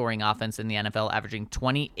 9th scoring offense in the NFL, averaging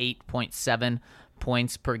 28.7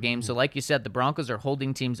 points per game. So like you said, the Broncos are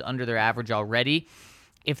holding teams under their average already.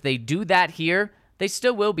 If they do that here, they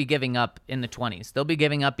still will be giving up in the 20s. They'll be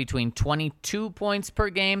giving up between 22 points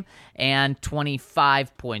per game and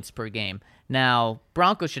 25 points per game. Now,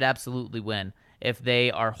 Broncos should absolutely win if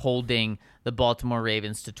they are holding the Baltimore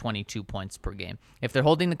Ravens to 22 points per game. If they're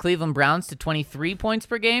holding the Cleveland Browns to 23 points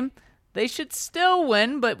per game, they should still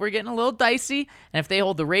win, but we're getting a little dicey. And if they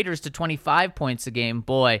hold the Raiders to 25 points a game,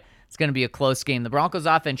 boy, it's going to be a close game. The Broncos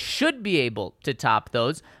offense should be able to top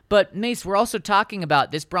those. But, Mace, we're also talking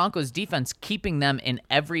about this Broncos defense keeping them in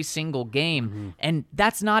every single game, and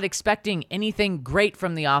that's not expecting anything great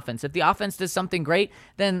from the offense. If the offense does something great,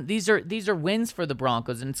 then these are wins for the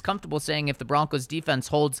Broncos, and it's comfortable saying if the Broncos defense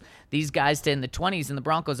holds these guys to in the 20s and the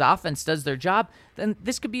Broncos offense does their job, then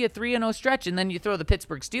this could be a 3-0 stretch. And then you throw the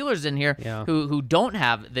Pittsburgh Steelers in here, who don't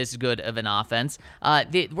have this good of an offense.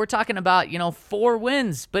 We're talking about 4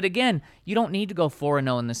 wins, but again, you don't need to go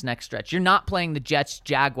 4-0 in this next stretch. You're not playing the Jets,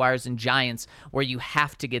 Jaguars, and Giants where you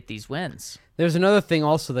have to get these wins. There's another thing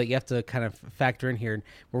also that you have to kind of factor in here.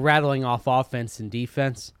 We're rattling off offense and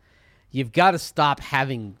defense. You've got to stop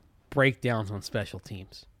having breakdowns on special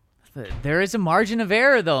teams. There is a margin of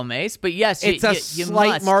error, though, Mace. But yes, it's a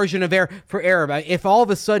slight margin of error for error. If all of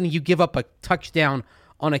a sudden you give up a touchdown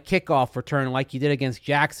on a kickoff return like you did against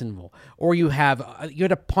Jacksonville, or you had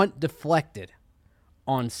a punt deflected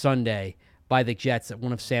on Sunday by the Jets at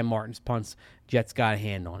one of Sam Martin's punts, Jets got a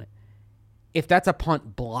hand on it. If that's a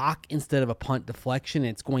punt block instead of a punt deflection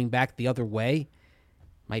and it's going back the other way,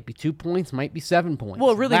 might be 2 points, might be 7 points.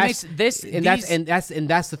 Well, it really makes this that's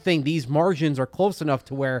the thing. These margins are close enough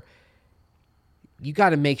to where you got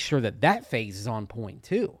to make sure that phase is on point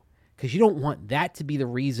too, because you don't want that to be the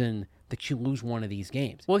reason that you lose one of these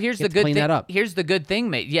games. Well, here's the good thing. Here's the good thing,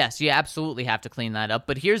 mate. Yes, you absolutely have to clean that up.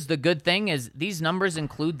 But here's the good thing is these numbers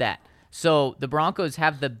include that. So the Broncos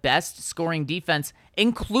have the best scoring defense,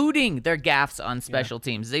 including their gaffes on special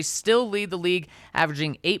teams. They still lead the league,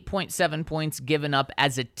 averaging 8.7 points given up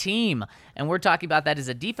as a team. And we're talking about that as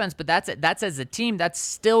a defense, but that's as a team. That's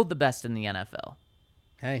still the best in the NFL.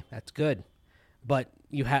 Hey, that's good. But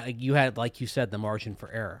you had like you said, the margin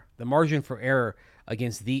for error. The margin for error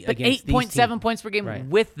against 8.7 points per game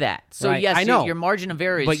with that. So right. yes, I know. Your margin of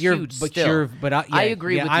error is huge still. I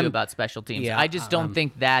agree with you about special teams. I just don't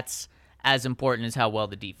think that's as important as how well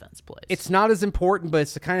the defense plays. It's not as important, but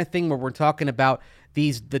it's the kind of thing where we're talking about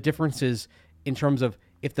the differences in terms of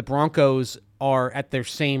if the Broncos are at their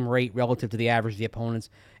same rate relative to the average of the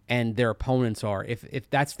opponents and their opponents are. If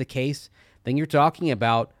that's the case, then you're talking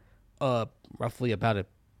about roughly about a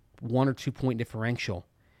 1 or 2 point differential.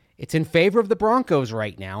 It's in favor of the Broncos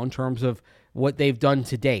right now in terms of what they've done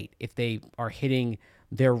to date, if they are hitting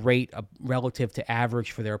their rate relative to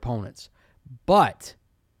average for their opponents. But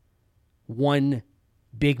one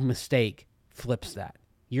big mistake flips that.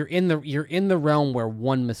 You're in the realm where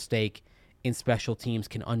one mistake in special teams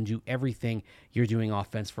can undo everything you're doing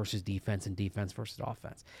offense versus defense and defense versus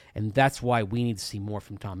offense. And that's why we need to see more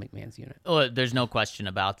from Tom McMahon's unit. Oh, there's no question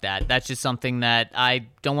about that. That's just something that I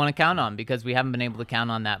don't want to count on because we haven't been able to count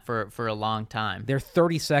on that for a long time. They're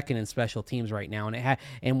 32nd in special teams right now,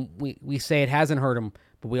 and we say it hasn't hurt them,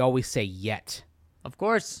 but we always say yet. Of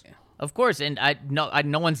course. Yeah. Of course, and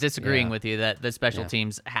no one's disagreeing with you that the special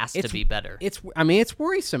teams has to be better. It's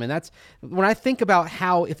worrisome, and that's when I think about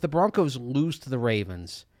how if the Broncos lose to the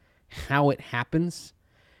Ravens, how it happens.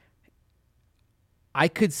 I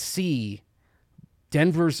could see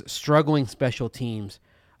Denver's struggling special teams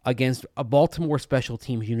against a Baltimore special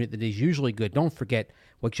teams unit that is usually good. Don't forget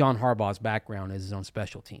what John Harbaugh's background is on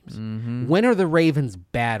special teams. Mm-hmm. When are the Ravens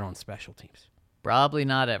bad on special teams? Probably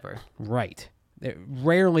not ever. Right.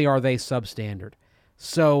 Rarely are they substandard.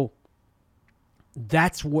 So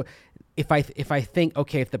that's what if I think,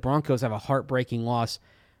 okay, if the Broncos have a heartbreaking loss,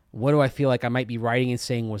 what do I feel like I might be writing and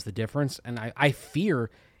saying was the difference? And I fear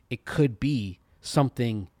it could be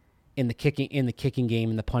something in the kicking game,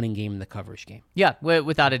 in the punting game, in the coverage game. Yeah,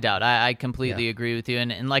 without a doubt. I completely agree with you.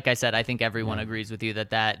 And like I said, I think everyone agrees with you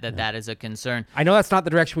that is a concern. I know that's not the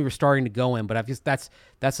direction we were starting to go in, but that's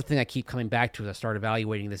the thing I keep coming back to as I start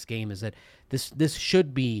evaluating this game is that this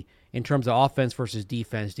should be, in terms of offense versus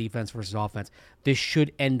defense versus offense, this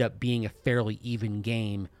should end up being a fairly even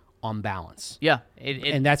game on balance. Yeah.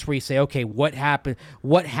 And that's where you say, okay, what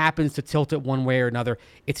happens to tilt it one way or another?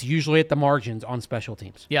 It's usually at the margins on special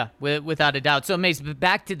teams. Yeah, without a doubt. So, Mace,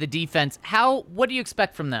 back to the defense. What do you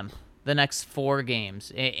expect from them the next 4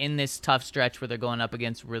 games in this tough stretch where they're going up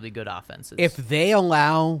against really good offenses? If they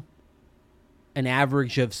allow an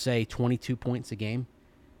average of, say, 22 points a game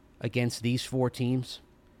against these 4 teams,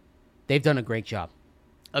 they've done a great job.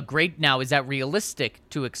 Now, is that realistic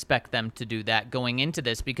to expect them to do that going into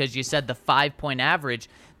this? Because you said the 5-point average,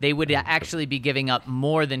 they would actually be giving up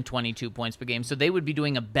more than 22 points per game. So they would be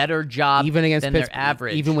doing a better job even against than Pittsburgh, their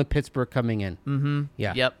average. even with Pittsburgh coming in. Mm-hmm.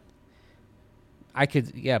 Yeah. Yep.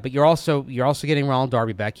 But you're also getting Ronald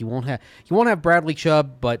Darby back. You won't have Bradley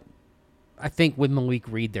Chubb, but I think with Malik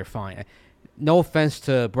Reed they're fine. No offense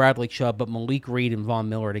to Bradley Chubb, but Malik Reed and Von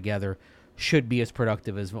Miller together should be as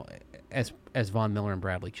productive as Von Miller and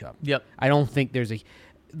Bradley Chubb. Yep. I don't think there's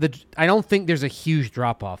a huge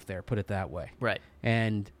drop off there, put it that way. Right.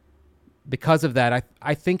 And because of that,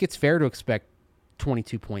 I think it's fair to expect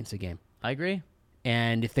 22 points a game. I agree.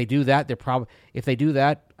 And if they do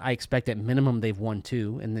that, I expect at minimum they've won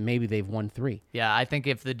 2, and then maybe they've won 3. Yeah, I think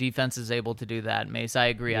if the defense is able to do that, Mace, I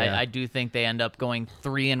agree. Yeah. I do think they end up going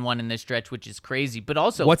 3-1 in this stretch, which is crazy. But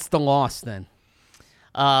also, What's the loss then?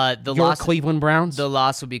 Your Cleveland Browns? The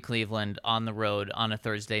loss will be Cleveland on the road on a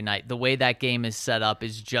Thursday night. The way that game is set up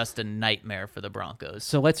is just a nightmare for the Broncos.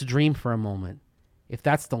 So let's dream for a moment. If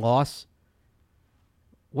that's the loss,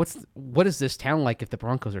 what is this town like if the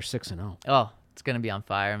Broncos are 6-0? Oh, it's going to be on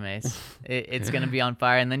fire, Mace. It's going to be on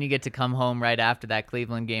fire. And then you get to come home right after that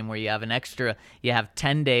Cleveland game where you have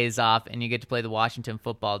 10 days off, and you get to play the Washington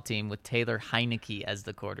football team with Taylor Heineke as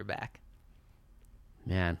the quarterback.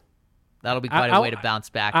 Man. That'll be quite a way to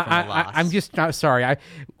bounce back from a loss. I'm just sorry.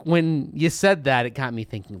 When you said that, it got me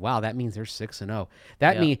thinking, wow, that means they're 6-0.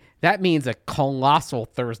 That means a colossal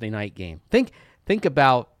Thursday night game. Think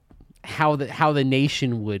about how the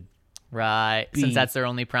nation would since that's their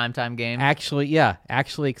only primetime game.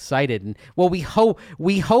 Actually excited. And well, we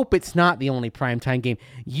hope it's not the only primetime game.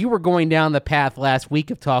 You were going down the path last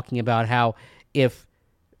week of talking about how if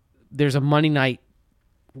there's a Monday night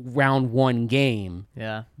round 1 game,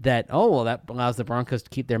 that allows the Broncos to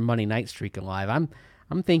keep their Monday night streak alive.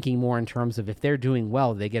 I'm thinking more in terms of if they're doing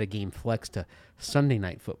well, they get a game flex to Sunday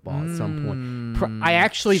night football at some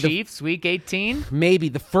point. Chiefs week 18? Maybe.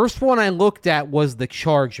 The first one I looked at was the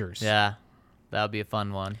Chargers. Yeah. That would be a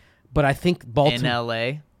fun one. But I think Baltimore in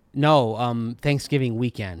LA? No, Thanksgiving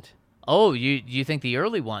weekend. Oh, you think the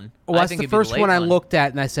early one? Well, that's the first one I looked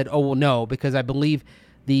at, and I said, oh, well, no, because I believe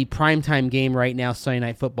the primetime game right now, Sunday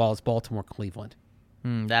Night Football, is Baltimore-Cleveland.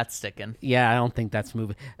 That's sticking. Yeah, I don't think that's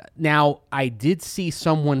moving. Now, I did see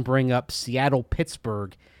someone bring up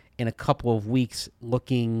Seattle-Pittsburgh in a couple of weeks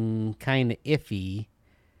looking kind of iffy,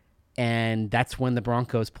 and that's when the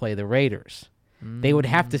Broncos play the Raiders. They would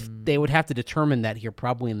have to determine that here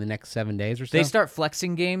probably in the next 7 days or so. They start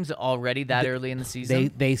flexing games already early in the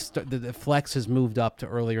season? The flex has moved up to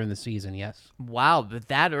earlier in the season, yes. Wow, but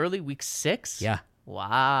that early, week 6? Yeah.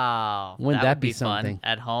 Wow. Wouldn't that would be fun. something?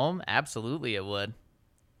 At home? Absolutely it would.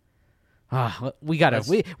 We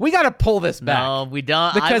gotta pull this back. No, we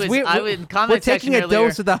don't. Because we're taking a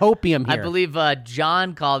dose of the hopium here. I believe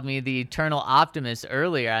John called me the eternal optimist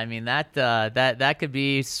earlier. I mean that could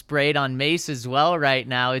be sprayed on Mace as well right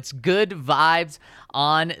now. It's good vibes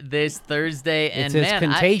on this Thursday, and it's as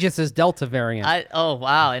contagious as Delta variant. Oh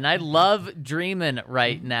wow! And I love dreaming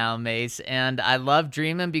right now, Mace, and I love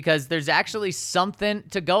dreaming because there's actually something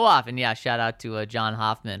to go off. And yeah, shout out to John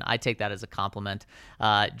Hoffman. I take that as a compliment,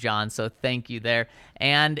 John. So thank you there.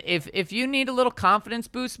 And if you need a little confidence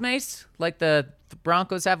boost, Mace, like the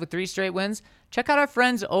Broncos have with 3 straight wins, check out our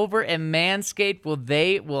friends over at Manscaped. Well,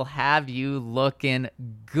 they will have you looking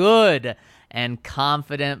good and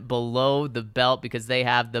confident below the belt because they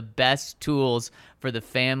have the best tools for the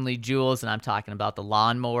family jewels, and I'm talking about the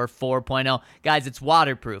Lawnmower 4.0. Guys, it's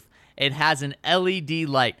waterproof. It has an LED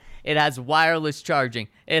light. It has wireless charging.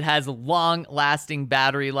 It has long-lasting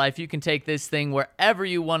battery life. You can take this thing wherever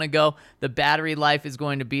you want to go. The battery life is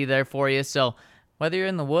going to be there for you, so whether you're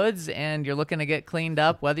in the woods and you're looking to get cleaned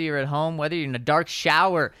up, whether you're at home, whether you're in a dark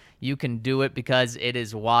shower, you can do it because it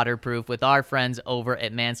is waterproof with our friends over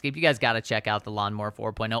at Manscaped. You guys got to check out the Lawnmower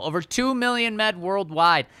 4.0. Over 2 million men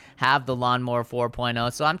worldwide have the Lawnmower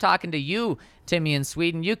 4.0. So I'm talking to you, Timmy in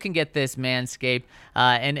Sweden. You can get this Manscaped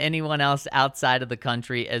and anyone else outside of the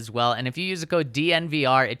country as well. And if you use the code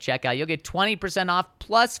DNVR at checkout, you'll get 20% off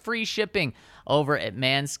plus free shipping over at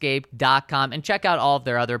manscaped.com, and check out all of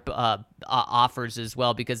their other offers as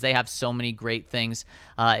well because they have so many great things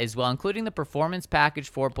as well, including the Performance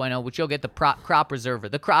Package 4.0. 2.0, which you'll get the Crop Preserver,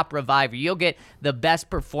 the Crop Reviver. You'll get the best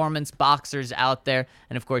performance boxers out there.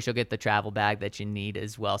 And, of course, you'll get the travel bag that you need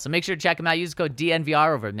as well. So make sure to check them out. Use code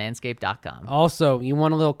DNVR over at manscaped.com. Also, you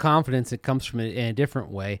want a little confidence. It comes from in a different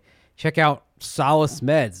way. Check out Solace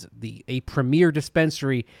Meds, a premier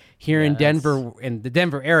dispensary here in Denver, in the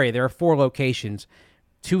Denver area. There are 4 locations.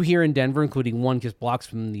 2 here in Denver, including 1 just blocks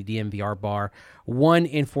from the DNVR bar, 1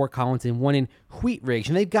 in Fort Collins, and 1 in Wheat Ridge.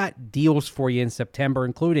 And they've got deals for you in September,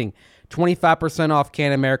 including 25% off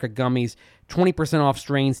Can America gummies, 20% off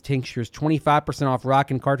strains tinctures, 25% off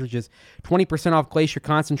Rockin' cartridges, 20% off Glacier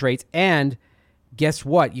concentrates, and guess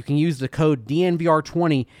what? You can use the code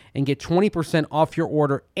DNVR20 and get 20% off your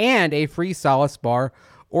order and a free Solace bar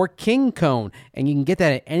or King Cone. And you can get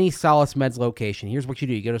that at any Solace Meds location. Here's what you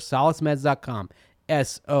do. You go to solacemeds.com.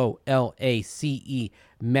 SOLACE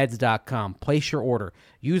meds.com. Place your order.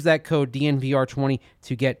 Use that code DNVR20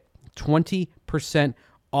 to get 20%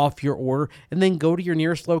 off your order, and then go to your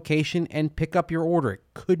nearest location and pick up your order. It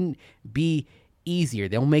couldn't be easier.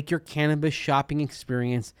 They'll make your cannabis shopping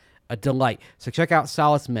experience a delight. So check out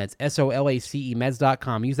Solace Meds, SOLACE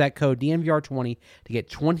meds.com. Use that code DNVR20 to get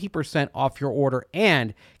 20% off your order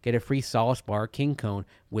and get a free Solace bar King Cone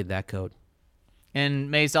with that code.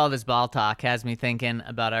 And Mace, all this Ball talk has me thinking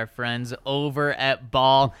about our friends over at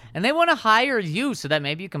Ball, and they want to hire you so that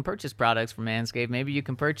maybe you can purchase products from Manscaped. Maybe you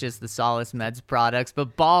can purchase the Solace Meds products.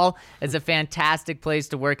 But Ball is a fantastic place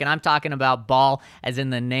to work, and I'm talking about Ball as in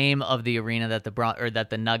the name of the arena that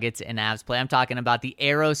the Nuggets and Avs play. I'm talking about the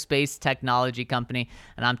Aerospace Technology Company,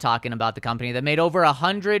 and I'm talking about the company that made over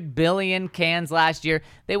 100 billion cans last year.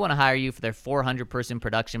 They want to hire you for their 400-person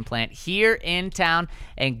production plant here in town.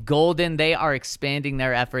 And Golden, they are expanding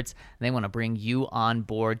their efforts, and they want to bring you on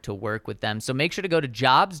board to work with them. So make sure to go to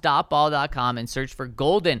jobs.ball.com and search for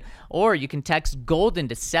Golden, or you can text Golden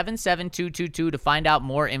to 77222 to find out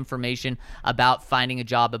more information about finding a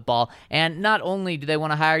job at Ball. And not only do they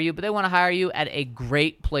want to hire you, but they want to hire you at a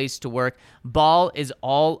great place to work. Ball is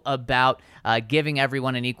all about giving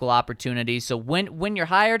everyone an equal opportunity. So when you're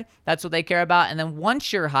hired, that's what they care about. And then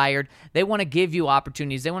once you're hired, they want to give you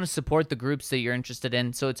opportunities. They want to support the groups that you're interested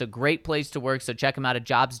in. So it's a great place to work. So check them out at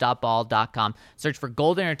jobs.ball.com. Search for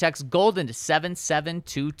Golden or text Golden to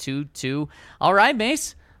 77222. All right,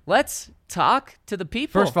 Mace, let's talk to the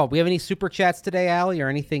people. First of all, we have any super chats today, Allie, or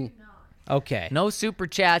anything? Okay. No super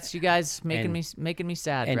chats. You guys making me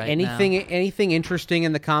sad and right anything interesting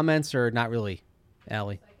in the comments, or not really,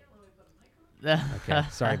 Allie? now. Okay,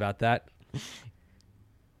 sorry about that.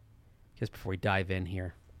 Just before we dive in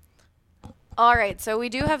here. All right, so we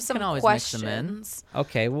do have some Can always mix them questions.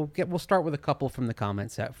 Okay, we'll start with a couple from the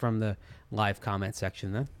comments from the live comment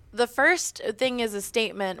section then. The first thing is a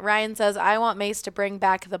statement. Ryan says, "I want Mace to bring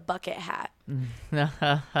back the bucket hat."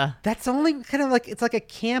 That's only kind of like, it's like a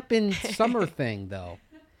camp in summer thing though.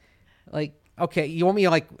 Like, okay, you want me to,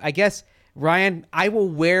 like, I guess, Ryan, I will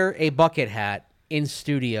wear a bucket hat in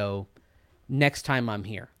studio next time I'm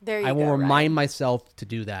here. There you I will go, remind Ryan. myself to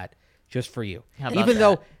do that just for you. How about Even that?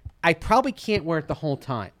 though I probably can't wear it the whole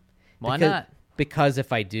time. Why Because- not? Because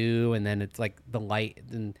if I do, and then it's like the light,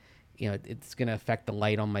 then it's gonna affect the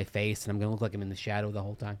light on my face, and I'm gonna look like I'm in the shadow the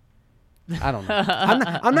whole time. I don't know.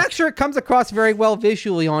 I'm not sure it comes across very well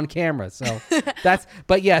visually on camera. So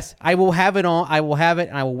but yes, I will have it on. I will have it,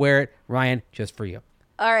 and I will wear it, Ryan, just for you.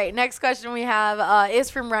 All right, next question we have is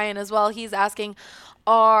from Ryan as well. He's asking,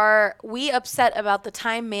 are we upset about the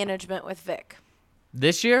time management with Vic?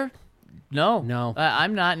 This year? No. No.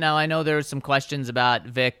 I'm not. Now, I know there were some questions about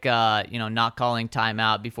Vic, not calling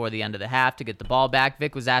timeout before the end of the half to get the ball back.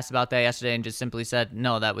 Vic was asked about that yesterday and just simply said,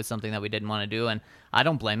 no, that was something that we didn't want to do. And I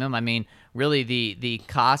don't blame him. I mean, really, the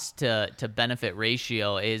cost to benefit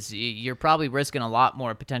ratio is you're probably risking a lot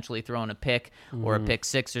more potentially throwing a pick or a pick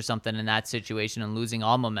six or something in that situation and losing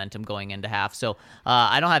all momentum going into half. So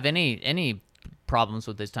I don't have any problems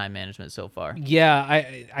with this time management so far. Yeah,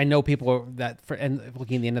 I know people and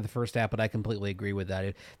looking at the end of the first half, but I completely agree with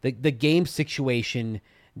that. The game situation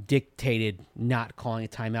dictated not calling a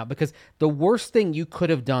timeout, because the worst thing you could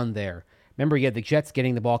have done there, remember, you had the Jets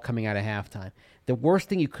getting the ball coming out of halftime. The worst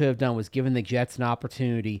thing you could have done was given the Jets an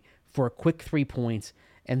opportunity for a quick 3 points,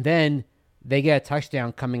 and then they get a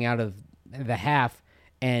touchdown coming out of the half,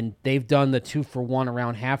 and they've done the 2-for-1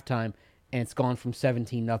 around halftime, and it's gone from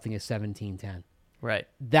 17-0 to 17-10. Right.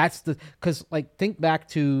 That's because, like, think back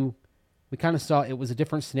to, we kind of saw it was a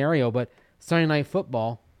different scenario, but Sunday Night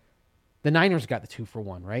Football, the Niners got the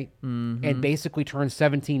 2-for-1, right? Mm-hmm. And basically turned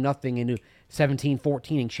 17-0 into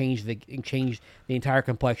 17-14 and changed the entire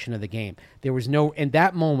complexion of the game. There was in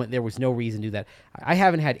that moment, there was no reason to do that. I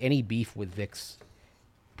haven't had any beef with Vic's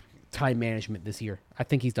time management this year. I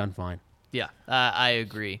think he's done fine. Yeah, I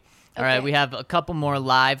agree. All right, we have a couple more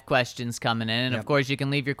live questions coming in. And, of course, you can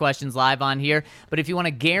leave your questions live on here. But if you want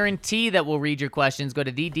to guarantee that we'll read your questions, go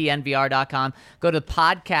to thednvr.com. Go to the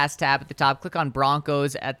podcast tab at the top. Click on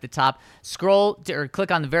Broncos at the top. Or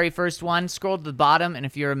click on the very first one. Scroll to the bottom. And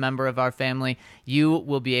if you're a member of our family, you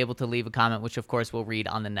will be able to leave a comment, which, of course, we'll read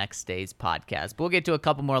on the next day's podcast. But we'll get to a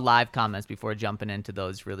couple more live comments before jumping into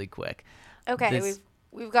those really quick. Okay,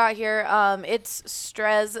 We've got here, it's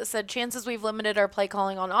Strez said, chances we've limited our play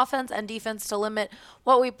calling on offense and defense to limit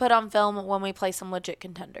what we put on film when we play some legit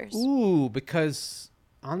contenders. Ooh, because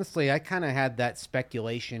honestly, I kind of had that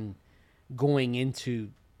speculation going into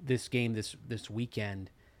this game this weekend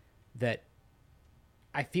that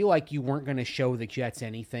I feel like you weren't going to show the Jets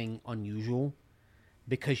anything unusual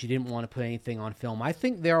because you didn't want to put anything on film. I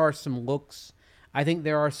think there are some looks. I think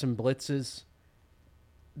there are some blitzes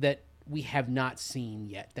that we have not seen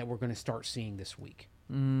yet that we're going to start seeing this week.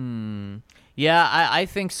 Yeah, I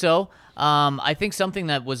think so. I think something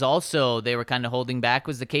that was also they were kind of holding back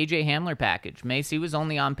was the KJ Hamler package. Mace, he was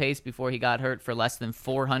only on pace before he got hurt for less than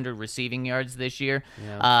 400 receiving yards this year.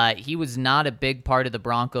 Yeah. He was not a big part of the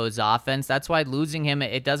Broncos offense. That's why losing him,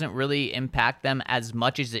 it doesn't really impact them as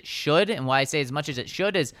much as it should. And why I say as much as it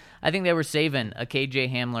should is I think they were saving a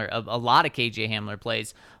KJ Hamler, a lot of KJ Hamler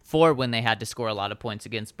plays for when they had to score a lot of points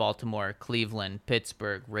against Baltimore, Cleveland,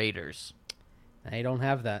 Pittsburgh, Raiders. They don't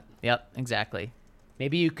have that. Yep, exactly.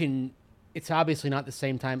 Maybe you can. It's obviously not the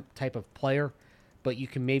same type of player, but you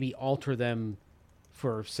can maybe alter them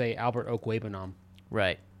for, say, Albert Okwuegbunam.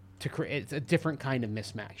 Right. To create a different kind of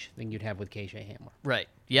mismatch than you'd have with KJ Hamler. Right.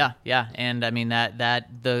 Yeah. And I mean that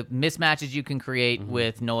the mismatches you can create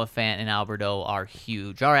with Noah Fant and Alberto are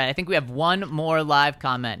huge. All right, I think we have one more live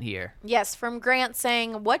comment here. Yes, from Grant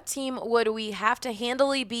saying, what team would we have to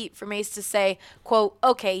handily beat for Mace to say, quote,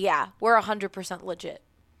 okay, yeah, we're 100% legit?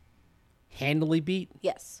 Handily beat?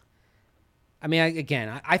 Yes. I mean,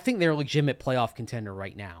 I think they're a legitimate playoff contender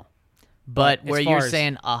right now. But where you're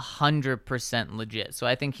saying 100% legit. So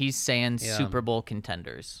I think he's saying Super Bowl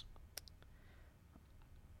contenders.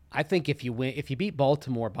 I think if you beat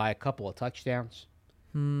Baltimore by a couple of touchdowns,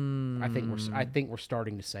 I think we're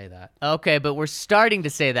starting to say that. Okay, but we're starting to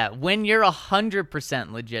say that when you're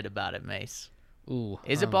 100% legit about it, Mace. Ooh,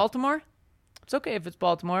 is it Baltimore? It's okay if it's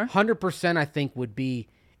Baltimore. 100% I think would be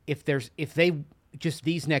if they just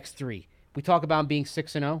these next three. We talk about them being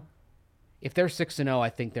 6-0. If they're 6-0, I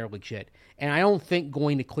think they're legit. And I don't think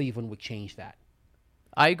going to Cleveland would change that.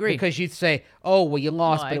 I agree. Because you'd say, oh, well, you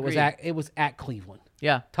lost, but it was at Cleveland.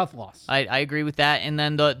 Yeah. Tough loss. I agree with that. And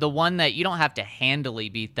then the one that you don't have to handily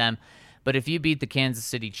beat them, but if you beat the Kansas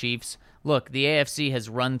City Chiefs, look, the AFC has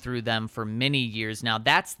run through them for many years now.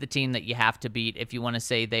 That's the team that you have to beat if you want to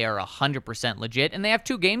say they are 100% legit. And they have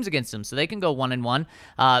 2 games against them, so they can go 1-1.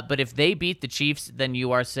 But if they beat the Chiefs, then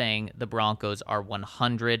you are saying the Broncos are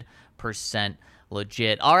 100%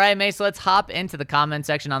 legit. All right, Mace, let's hop into the comment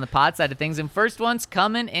section on the pod side of things. And first one's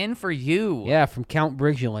coming in for you. Yeah, from Count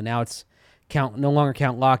Brigula. Now it's no longer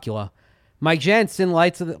Count Locula. Mike Jentz, in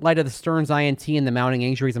light of the Stearns INT and the mounting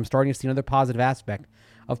injuries, I'm starting to see another positive aspect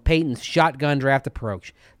of Peyton's shotgun draft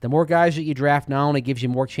approach. The more guys that you draft not only gives you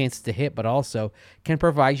more chances to hit, but also can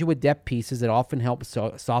provide you with depth pieces that often help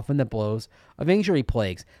soften the blows of injury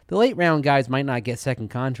plagues. The late-round guys might not get second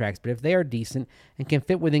contracts, but if they are decent and can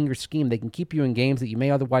fit within your scheme, they can keep you in games that you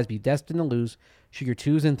may otherwise be destined to lose should your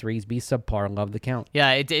 2s and 3s be subpar. Love the count.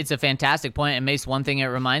 Yeah, it's a fantastic point. And Mace, one thing it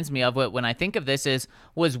reminds me of when I think of this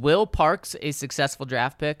was Will Parks a successful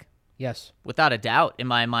draft pick? Yes. Without a doubt, in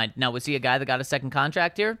my mind. Now, was he a guy that got a second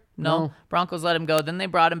contract here? No. Broncos let him go. Then they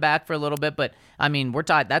brought him back for a little bit. But, I mean, we're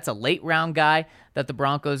talking that's a late-round guy that the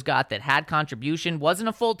Broncos got that had contribution. Wasn't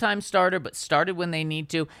a full-time starter, but started when they need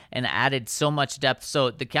to and added so much depth. So,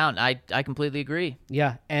 the count, I completely agree.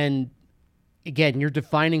 Yeah, and, again, you're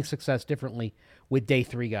defining success differently with day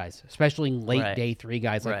 3 guys, especially late day 3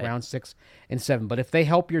 guys like round 6 and 7. But if they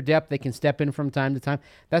help your depth, they can step in from time to time.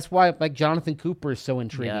 That's why, like, Jonathan Cooper is so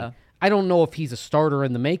intriguing. Yeah. I don't know if he's a starter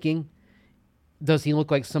in the making. Does he look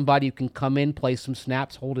like somebody who can come in, play some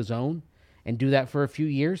snaps, hold his own, and do that for a few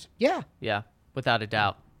years? Yeah. Yeah, without a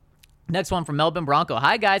doubt. Next one from Melbourne Bronco.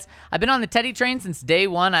 Hi, guys. I've been on the Teddy train since day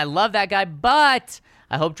 1. I love that guy, but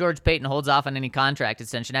I hope George Payton holds off on any contract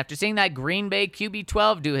extension. After seeing that Green Bay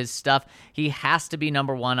QB12 do his stuff, he has to be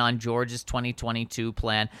number 1 on George's 2022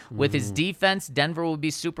 plan. With his defense, Denver will be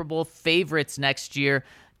Super Bowl favorites next year.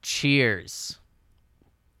 Cheers.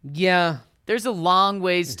 Yeah, There's a long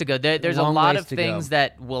ways to go. There's a Long lot ways of to go. things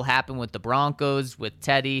that will happen with the Broncos, with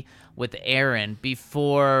Teddy, with Aaron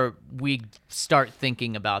before we start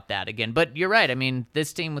thinking about that again. But you're right. I mean,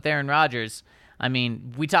 this team with Aaron Rodgers, I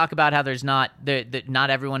mean, we talk about how there's not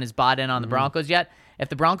everyone is bought in on the Broncos yet. If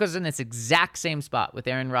the Broncos are in this exact same spot with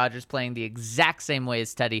Aaron Rodgers playing the exact same way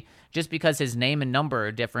as Teddy, just because his name and number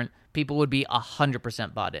are different, people would be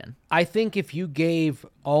 100% bought in. I think if you gave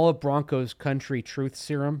all of Broncos country truth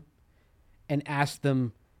serum and asked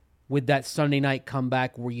them, with that Sunday night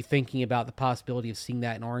comeback, were you thinking about the possibility of seeing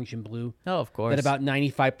that in orange and blue? Oh, of course. That about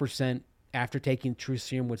 95% after taking truth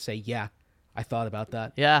serum would say, yeah, I thought about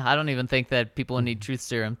that. Yeah, I don't even think that people need truth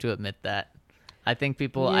serum to admit that. I think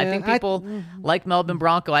people like Melbourne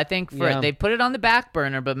Bronco. I think they put it on the back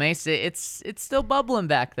burner, but Mace, it's still bubbling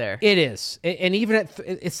back there. It is. And even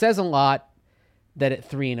it says a lot that at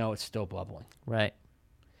 3-0 it's still bubbling. Right.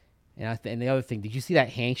 And the other thing, did you see that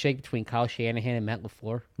handshake between Kyle Shanahan and Matt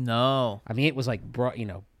LaFleur? No. I mean, it was like,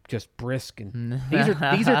 just brisk. And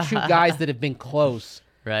these are two guys that have been close.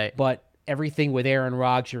 Right. But everything with Aaron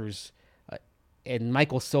Rodgers, and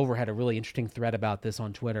Michael Silver had a really interesting thread about this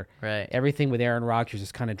on Twitter. Right. Everything with Aaron Rodgers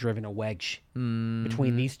has kind of driven a wedge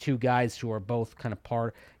between these two guys who are both kind of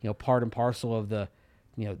part and parcel of the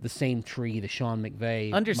same tree, the Sean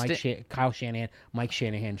McVay, Kyle Shanahan, Mike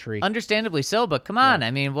Shanahan tree. Understandably so, but come on. I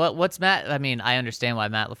mean, what's Matt? I mean, I understand why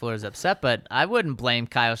Matt LaFleur is upset, but I wouldn't blame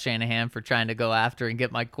Kyle Shanahan for trying to go after and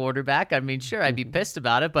get my quarterback. I mean, sure, I'd be pissed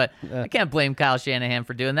about it, but I can't blame Kyle Shanahan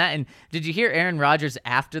for doing that. And did you hear Aaron Rodgers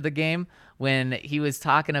after the game when he was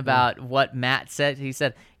talking about what Matt said? He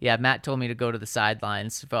said, yeah, Matt told me to go to the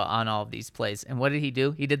sidelines on all of these plays. And what did he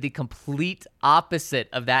do? He did the complete opposite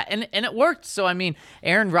of that. And it worked. So, I mean,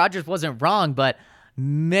 Aaron Rodgers wasn't wrong, but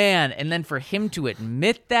man, and then for him to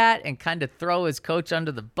admit that and kind of throw his coach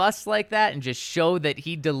under the bus like that and just show that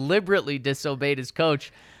he deliberately disobeyed his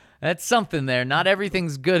coach, that's something there. Not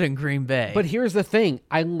everything's good in Green Bay. But here's the thing.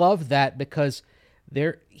 I love that because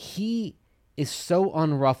he is so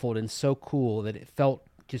unruffled and so cool that it felt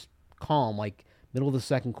just calm, like middle of the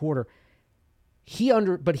second quarter.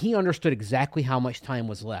 But he understood exactly how much time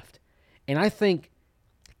was left. And I think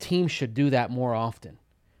teams should do that more often.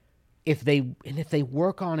 If they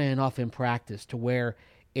work on it enough in practice to where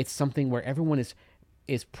it's something where everyone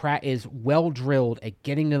is well drilled at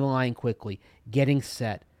getting to the line quickly, getting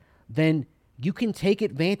set, then you can take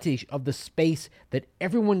advantage of the space that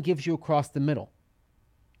everyone gives you across the middle.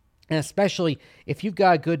 And especially if you've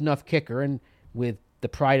got a good enough kicker, and with the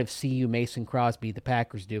pride of CU Mason Crosby, the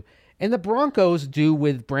Packers do, and the Broncos do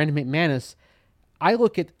with Brandon McManus, I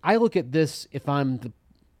look at this if I'm the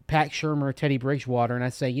Pat Shurmur or Teddy Bridgewater, and I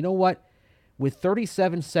say, you know what? With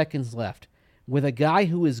 37 seconds left, with a guy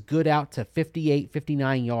who is good out to 58,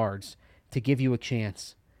 59 yards to give you a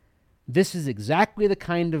chance, this is exactly the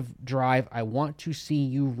kind of drive I want to see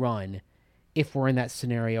you run if we're in that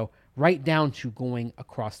scenario, right down to going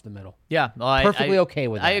across the middle. Yeah. Well, Perfectly okay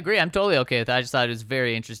with that. I agree. I'm totally okay with that. I just thought it was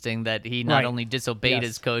very interesting that he not only disobeyed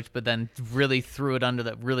his coach, but then really threw him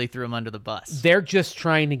under the bus. They're just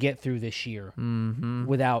trying to get through this year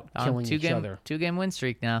without killing each other. 2-game win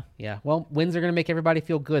streak now. Yeah. Well, wins are going to make everybody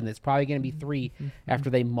feel good, and it's probably going to be 3 after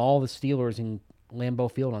they maul the Steelers in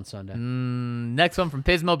Lambeau Field on Sunday. Next one from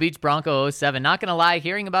Pismo Beach Bronco 07. Not going to lie,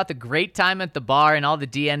 hearing about the great time at the bar and all the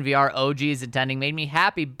DNVR OGs attending made me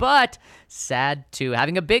happy, but sad too.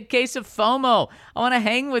 Having a big case of FOMO. I want to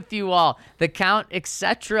hang with you all. The count,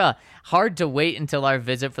 etc. Hard to wait until our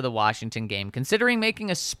visit for the Washington game. Considering making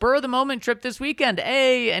a spur-of-the-moment trip this weekend.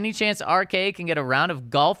 Hey, any chance RK can get a round of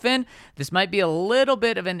golf in? This might be a little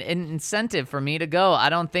bit of an incentive for me to go. I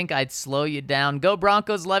don't think I'd slow you down. Go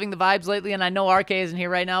Broncos, loving the vibes lately, and I know RK isn't here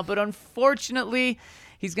right now, but unfortunately,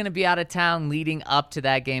 he's going to be out of town leading up to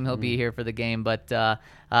that game. He'll be here for the game, but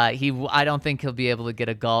I don't think he'll be able to get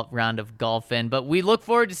a round of golf in. But we look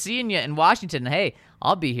forward to seeing you in Washington. Hey,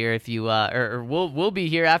 I'll be here if you, or we'll be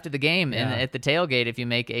here after the game and at the tailgate if you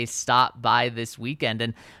make a stop by this weekend.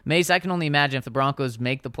 And Mace, I can only imagine if the Broncos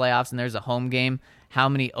make the playoffs and there's a home game, how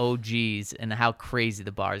many OGs and how crazy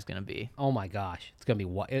the bar is going to be. Oh my gosh, it's going to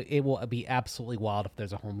be it will be absolutely wild if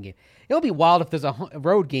there's a home game. It'll be wild if there's a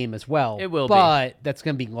road game as well. It will but that's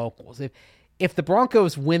going to be locals. If the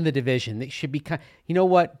Broncos win the division, it should be you know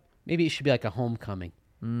what? Maybe it should be like a homecoming.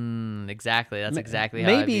 Exactly. That's exactly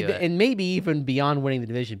how I view it. And maybe even beyond winning the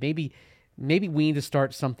division, maybe we need to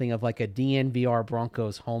start something of like a DNVR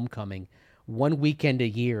Broncos homecoming. One weekend a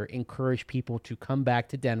year, encourage people to come back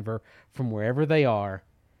to Denver from wherever they are,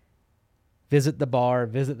 visit the bar,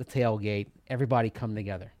 visit the tailgate, everybody come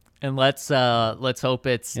together. And let's hope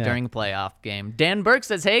it's during a playoff game. Dan Burke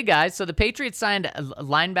says, "Hey guys, so the Patriots signed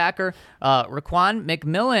linebacker Raquan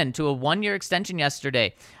McMillan to a 1-year extension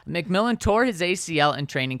yesterday. McMillan tore his ACL in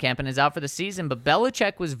training camp and is out for the season, but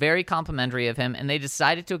Belichick was very complimentary of him, and they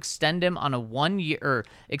decided to extend him on a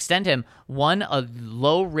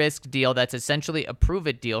low risk deal that's essentially a prove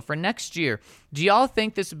it deal for next year. Do y'all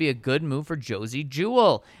think this would be a good move for Josey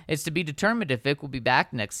Jewell? It's to be determined if Vic will be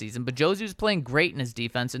back next season, but Josey was playing great in his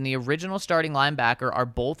defense, and the original starting linebacker are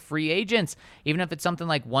both free agents. Even if it's something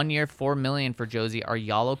like 1 year, $4 million for Josey, are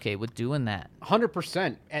y'all okay with doing that?"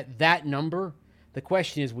 100% at that number. The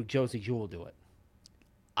question is, would Josey Jewell do it?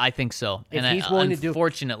 I think so. If And he's willing to do-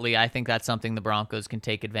 unfortunately, I think that's something the Broncos can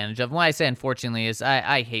take advantage of. And why I say unfortunately is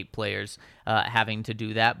I hate players having to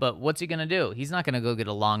do that. But what's he going to do? He's not going to go get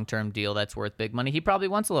a long-term deal that's worth big money. He probably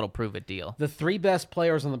wants a little prove-it deal. The three best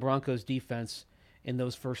players on the Broncos defense in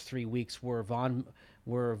those first 3 weeks were Von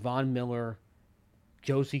Miller,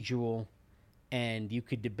 Josey Jewell, and you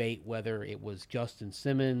could debate whether it was Justin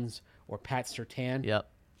Simmons or Pat Surtain. Yep.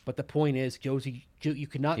 But the point is, you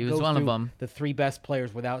could not He was go one of through them. the three best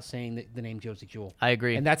players without saying the name Josey Jewell. I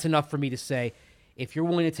agree. And that's enough for me to say, if you're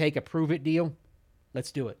willing to take a prove-it deal,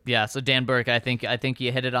 let's do it. Yeah, so Dan Burke, I think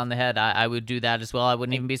you hit it on the head. I would do that as well. I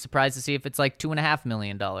wouldn't even be surprised to see if it's like $2.5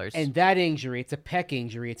 million. And that injury, it's a pec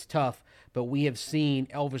injury, it's tough, but we have seen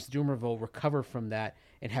Elvis Dumervil recover from that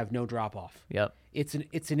and have no drop-off. Yep. It's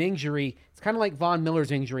an injury. It's kind of like Von Miller's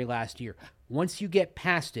injury last year. Once you get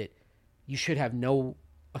past it, you should have no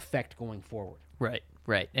effect going forward.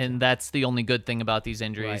 Right. And that's the only good thing about these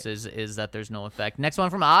injuries Right. is that there's no effect. Next one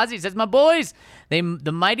from Ozzy says, "My boys, the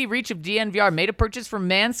mighty reach of DNVR made a purchase from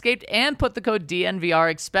Manscaped and put the code DNVR,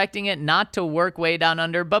 expecting it not to work way down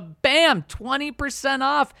under, but bam, 20%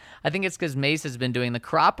 off. I think it's because Mace has been doing the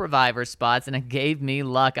crop reviver spots, and it gave me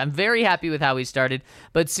luck. I'm very happy with how he started,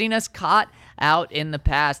 but seen us caught out in the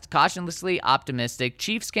past. Cautiously optimistic.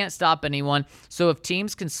 Chiefs can't stop anyone, so if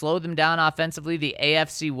teams can slow them down offensively, the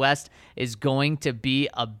AFC West is going to be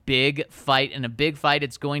a big fight. And a big fight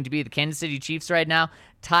it's going to be. The Kansas City Chiefs right now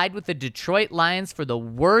tied with the Detroit Lions for the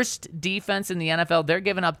worst defense in the NFL. They're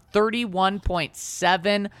giving up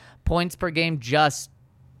 31.7 points per game. Just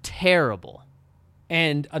terrible.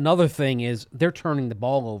 And another thing is they're turning the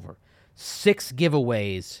ball over. 6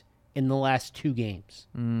 giveaways in the last 2 games.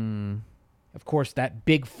 Of course, that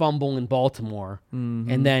big fumble in Baltimore,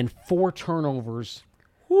 and then 4 turnovers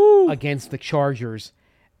against the Chargers.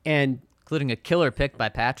 And Including a killer pick by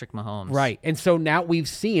Patrick Mahomes. right. And so now we've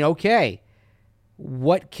seen, okay,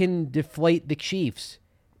 what can deflate the Chiefs?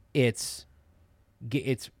 It's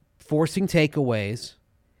forcing takeaways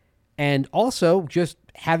and also just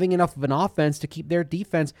having enough of an offense to keep their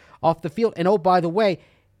defense off the field. And oh, by the way,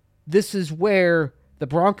 this is where the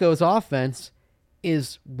Broncos offense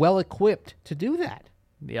is well equipped to do that.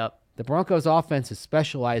 Yep. The Broncos offense is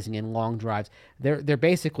specializing in long drives. They're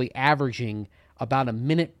basically averaging about a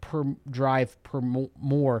minute per drive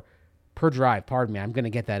per drive. Pardon me, I'm going to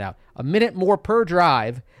get that out. A minute more per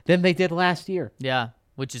drive than they did last year. Yeah,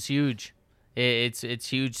 which is huge. It's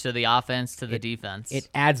huge to the offense, to the defense. It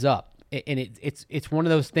adds up, and it's one of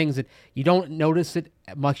those things that you don't notice it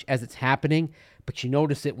much as it's happening, but you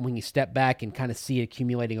notice it when you step back and kind of see it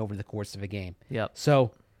accumulating over the course of a game. Yep.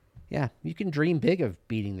 So, yeah, you can dream big of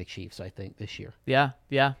beating the Chiefs, I think, this year. Yeah.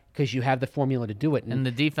 Because you have the formula to do it. And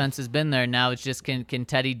the defense has been there. Now it's just can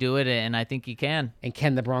Teddy do it? And I think he can. And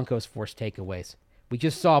can the Broncos force takeaways? We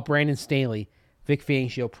just saw Brandon Staley, Vic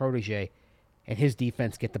Fangio protege, and his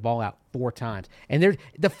defense get the ball out 4 times. And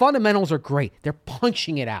the fundamentals are great. They're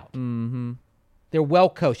punching it out. Mm-hmm. They're well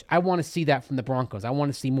coached. I want to see that from the Broncos. I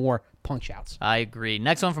want to see more punch-outs. I agree.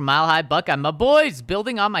 Next one from Mile High Buckeye. My boys,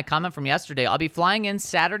 building on my comment from yesterday, I'll be flying in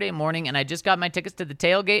Saturday morning, and I just got my tickets to the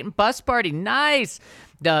tailgate and bus party. Nice.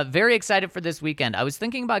 Very excited for this weekend. I was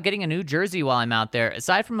thinking about getting a new jersey while I'm out there.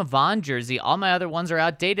 Aside from a Vaughn jersey, all my other ones are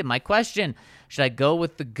outdated. My question, should I go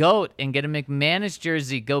with the GOAT and get a McManus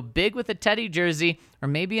jersey, go big with a Teddy jersey, or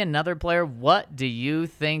maybe another player? What do you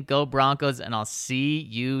think? Go Broncos, and I'll see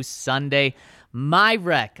you Sunday. My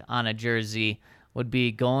rec on a jersey would be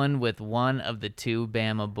going with one of the 2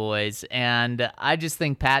 Bama boys. And I just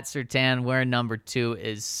think Pat Surtain wearing number 2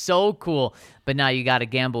 is so cool. But now you got to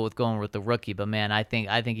gamble with going with the rookie. But, man, I think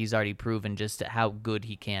he's already proven just how good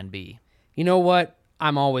he can be. You know what?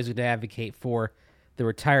 I'm always going to advocate for the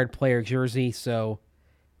retired player jersey, so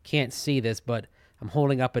can't see this, but I'm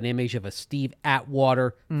holding up an image of a Steve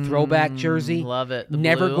Atwater throwback jersey. Love it. The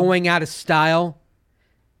Never blue. going out of style.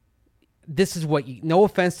 This is what no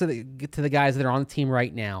offense to the guys that are on the team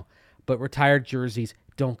right now, but retired jerseys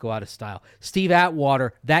don't go out of style. Steve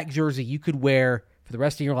Atwater, that jersey you could wear for for the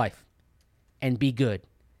rest of your life and be good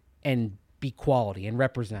and be quality and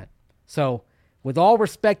represent. So, with all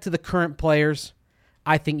respect to the current players,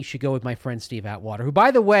 I think you should go with my friend Steve Atwater, who, by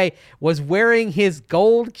the way, was wearing his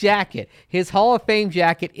gold jacket, his Hall of Fame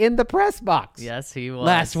jacket, in the press box. Yes, he was.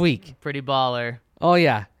 Last week. Pretty baller. Oh,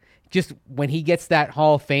 yeah. Just when he gets that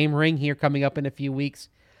Hall of Fame ring here coming up in a few weeks,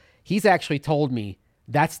 he's actually told me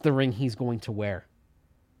that's the ring he's going to wear.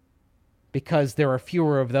 Because there are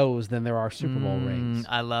fewer of those than there are Super Bowl rings.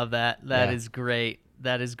 I love that. That Yeah. is great.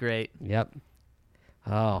 That is great. Yep.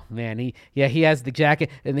 Oh man, he has the jacket,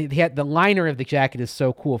 and the liner of the jacket is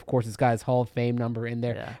so cool. Of course, it's got his Hall of Fame number in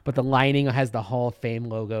there, Yeah. but the lining has the Hall of Fame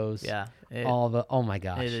logos. Yeah. Oh my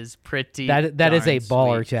gosh, It is pretty. that is a darn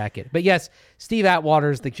baller sweet. jacket. But yes, Steve Atwater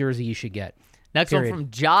is the jersey you should get. Next Period. one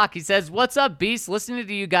from Jock. He says, "What's up, Beast? Listening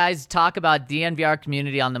to you guys talk about DNVR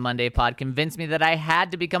community on the Monday pod convinced me that I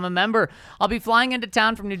had to become a member. I'll be flying into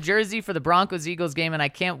town from New Jersey for the Broncos-Eagles game, and I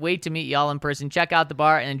can't wait to meet y'all in person. Check out the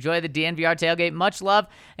bar and enjoy the DNVR tailgate. Much love,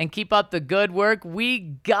 and keep up the good work. We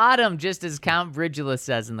got him," just as Count Bridula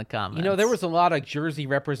says in the comments. You know, there was a lot of jersey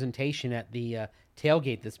representation at the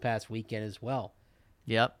tailgate this past weekend as well.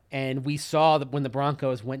 Yep. And we saw that when the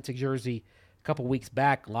Broncos went to Jersey a couple weeks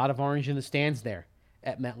back, a lot of orange in the stands there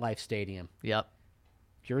at MetLife Stadium. Yep.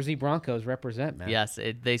 Jersey Broncos represent, man. Yes,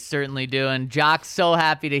 they certainly do. And Jock's so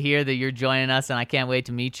happy to hear that you're joining us, and I can't wait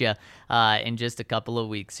to meet you in just a couple of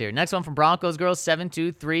weeks here. Next one from Broncos Girls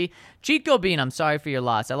 723. Chico Bean, I'm sorry for your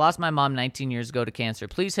loss. I lost my mom 19 years ago to cancer.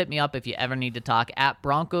 Please hit me up if you ever need to talk at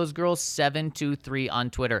Broncos Girls 723 on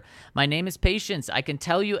Twitter. My name is Patience. I can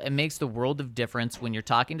tell you it makes the world of difference when you're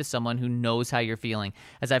talking to someone who knows how you're feeling,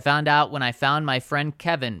 as I found out when I found my friend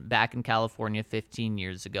Kevin back in California 15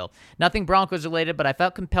 years ago. Nothing Broncos related, but I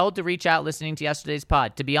felt compelled to reach out listening to yesterday's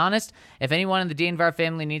pod. To be honest, if anyone in the DNVR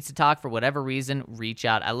family needs to talk for whatever reason, reach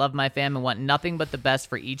out. I love my fam and want nothing but the best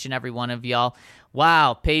for each and every one of y'all.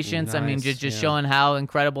 Wow, patience. I mean, Nice, just yeah. showing how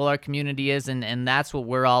incredible our community is, and that's what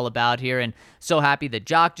we're all about here. And so happy that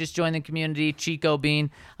Jock just joined the community. Chico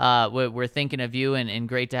Bean, we're thinking of you, and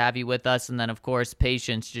great to have you with us. And then, of course,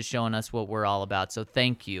 patience, just showing us what we're all about. So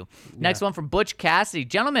thank you. Next one from Butch Cassidy.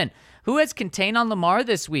 Gentlemen, who has contained on Lamar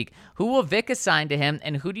this week? Who will Vic assign to him,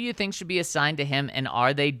 and who do you think should be assigned to him, and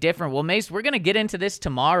are they different? Well, Mace, we're going to get into this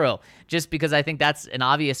tomorrow, just because I think that's an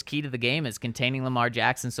obvious key to the game is containing Lamar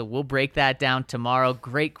Jackson, so we'll break that down tomorrow.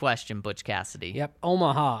 Great question, Butch Cassidy. Yep,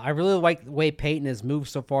 Omaha. I really like the way Peyton has moved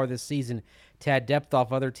so far this season to add depth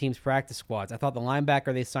off other teams' practice squads. I thought the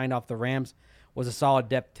linebacker they signed off the Rams was a solid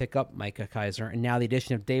depth pickup, Micah Kaiser, and now the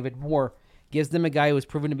addition of David Moore gives them a guy who has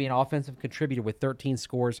proven to be an offensive contributor with 13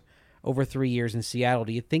 scores over 3 years in Seattle.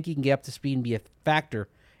 Do you think he can get up to speed and be a factor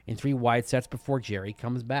in 3 wide sets before Jerry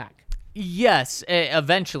comes back? Yes,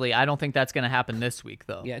 eventually. I don't think that's going to happen this week,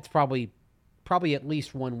 though. Yeah, it's probably at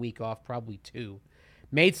least 1 week off, probably 2.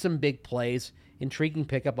 Made some big plays. Intriguing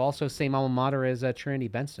pickup. Also, same alma mater as Trinity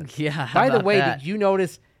Benson. Yeah, how By the about way, that? did you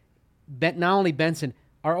notice not only Benson,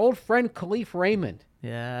 our old friend Khalif Raymond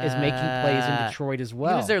Yeah. is making plays in Detroit as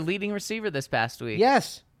well. He was their leading receiver this past week.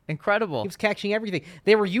 Yes. Incredible. He was catching everything.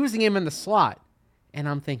 They were using him in the slot. And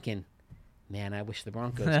I'm thinking, man, I wish the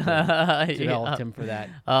Broncos could developed him for that.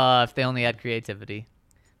 If they only had creativity.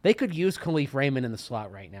 They could use Khalif Raymond in the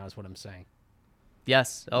slot right now is what I'm saying.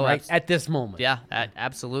 Yes. Oh, right at this moment. yeah,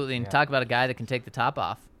 absolutely. And talk about a guy that can take the top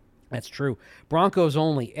off. That's true. Broncos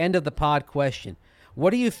only. End of the pod question.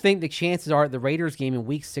 What do you think the chances are the Raiders game in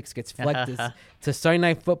Week 6 gets flexed to Sunday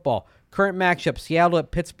Night Football? Current matchup, Seattle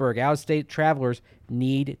at Pittsburgh. Out-of-state travelers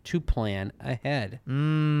need to plan ahead.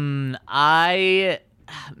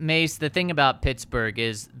 Mace, the thing about Pittsburgh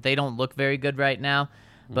is they don't look very good right now,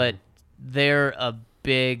 but they're a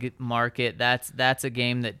big market. That's a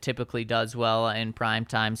game that typically does well in prime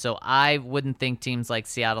time. So I wouldn't think teams like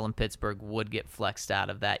Seattle and Pittsburgh would get flexed out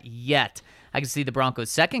of that yet. I can see the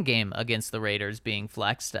Broncos' second game against the Raiders being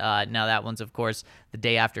flexed. Now that one's, of course, the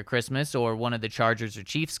day after Christmas or one of the Chargers or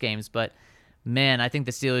Chiefs games. But, man, I think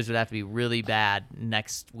the Steelers would have to be really bad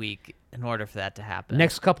next week in order for that to happen.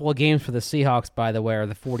 Next couple of games for the Seahawks, by the way, are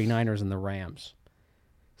the 49ers and the Rams.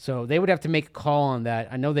 So they would have to make a call on that.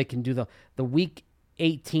 I know they can do the Week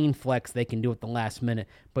 18 flex, they can do at the last minute,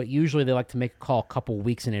 but usually they like to make a call a couple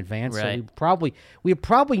weeks in advance. Right. So we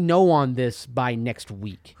probably know on this by next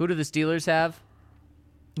week. Who do the Steelers have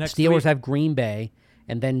next Steelers week? have Green Bay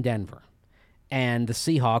and then Denver. And the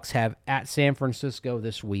Seahawks have at San Francisco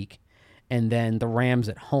this week and then the Rams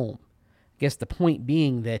at home. I guess the point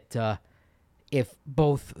being that if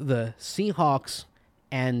both the Seahawks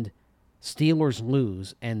and Steelers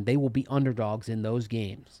lose, and they will be underdogs in those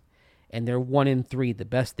games, and they're 1-3, the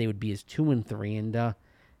best they would be is 2-3, and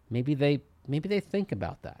maybe they maybe they think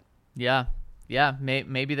about that. Yeah. Yeah,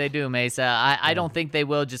 maybe they do, Mesa. I don't think they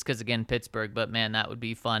will just because, again, Pittsburgh, but, man, that would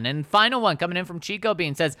be fun. And final one coming in from Chico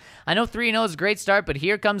Bean says, I know 3-0 is a great start, but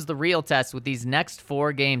here comes the real test with these next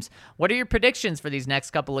 4 games. What are your predictions for these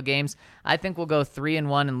next couple of games? I think we'll go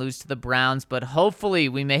 3-1 and lose to the Browns, but hopefully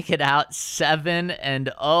we make it out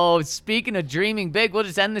 7-0. Speaking of dreaming big, we'll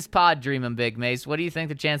just end this pod dreaming big, Mace. What do you think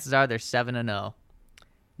the chances are they're 7-0?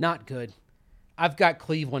 Not good. I've got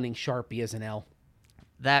Cleveland and Sharpie as an L.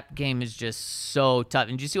 That game is just so tough.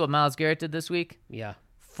 And did you see what Myles Garrett did this week? Yeah.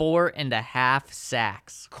 4.5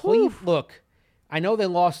 sacks. Look, I know they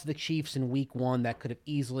lost to the Chiefs in week 1. That could have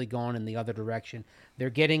easily gone in the other direction.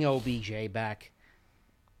 They're getting OBJ back.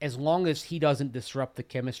 As long as he doesn't disrupt the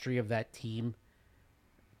chemistry of that team,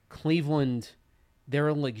 Cleveland, they're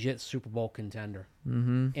a legit Super Bowl contender.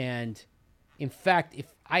 Mm-hmm. And, in fact,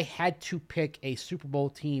 if I had to pick a Super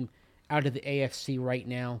Bowl team out of the AFC right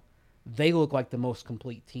now, they look like the most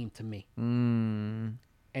complete team to me. And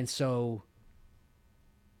so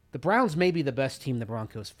the Browns may be the best team the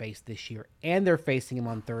Broncos faced this year, and they're facing them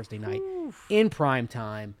on Thursday night in prime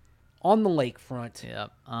time on the lakefront.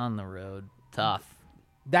 Yep, on the road. Tough.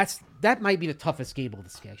 That might be the toughest game of the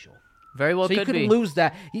schedule. Very well so could be. You could lose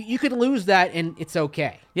that. You could lose that, and it's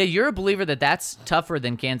okay. Yeah, you're a believer that that's tougher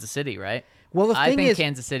than Kansas City, right? Well, the thing I think is,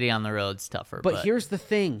 Kansas City on the road's tougher. But here's the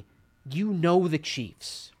thing. You know the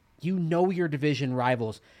Chiefs. You know your division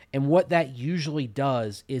rivals. And what that usually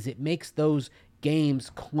does is it makes those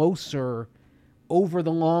games closer over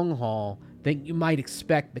the long haul than you might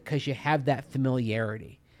expect because you have that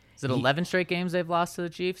familiarity. Is it 11 straight games they've lost to the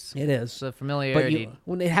Chiefs? It is. So familiarity.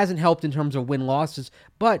 But it hasn't helped in terms of win-losses.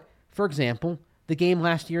 But, for example, the game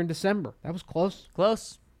last year in December, that was close.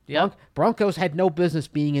 Close. Yeah. Broncos had no business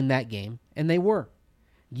being in that game, and they were.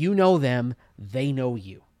 You know them. They know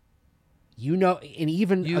you. You know, and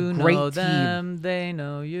even a great know team, them, they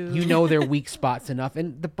know you. You know their weak spots enough.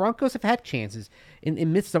 And the Broncos have had chances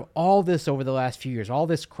in midst of all this over the last few years, all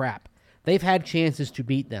this crap. They've had chances to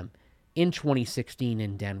beat them in 2016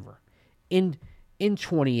 in Denver, in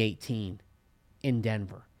 2018 in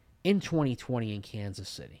Denver, in 2020 in Kansas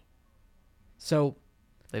City. So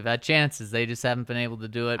they've had chances. They just haven't been able to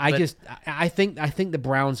do it. I think the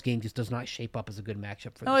Browns game just does not shape up as a good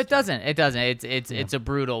matchup for. No, it doesn't. It doesn't. It's a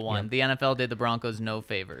brutal one. Yeah. The NFL did the Broncos no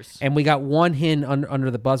favors. And we got one hint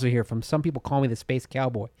under the buzzer here from some people calling me the Space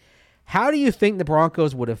Cowboy. How do you think the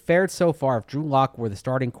Broncos would have fared so far if Drew Lock were the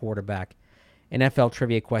starting quarterback? NFL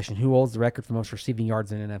trivia question: who holds the record for most receiving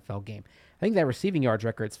yards in an NFL game? I think that receiving yards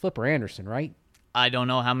record is Flipper Anderson, right? I don't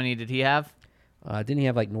know. How many did he have? Didn't he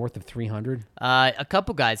have like north of 300? A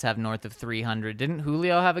couple guys have north of 300. Didn't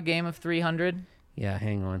Julio have a game of 300? Yeah,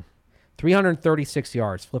 hang on. 336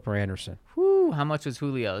 yards, Flipper Anderson. Whew, how much was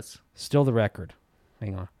Julio's? Still the record.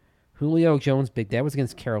 Hang on. Julio Jones, that was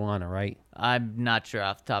against Carolina, right? I'm not sure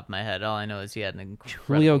off the top of my head. All I know is he had an incredible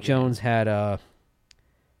Julio game. Jones had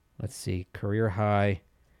let's see, career high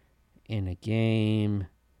in a game,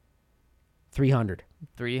 300.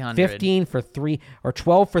 300. 15 for 3 or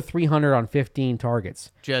 12 for 300 on 15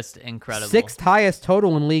 targets. Just incredible. 6th highest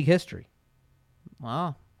total in league history.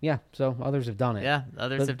 Wow. Yeah, so others have done it. Yeah,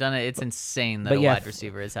 others have done it. It's insane that a wide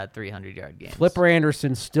receiver has had 300-yard games. Flipper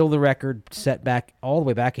Anderson, still the record, set back all the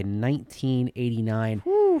way back in 1989.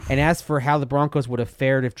 Whew. And as for how the Broncos would have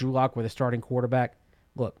fared if Drew Lock were the starting quarterback,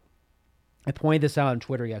 look, I pointed this out on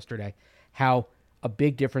Twitter yesterday, how a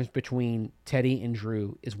big difference between Teddy and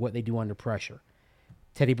Drew is what they do under pressure.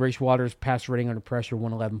 Teddy Bridgewater's passer rating under pressure,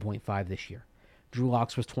 111.5 this year. Drew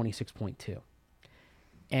Lock's was 26.2.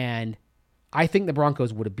 And I think the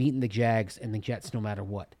Broncos would have beaten the Jags and the Jets no matter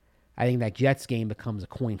what. I think that Jets game becomes a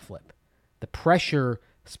coin flip. The pressure,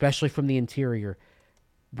 especially from the interior,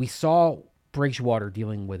 we saw Bridgewater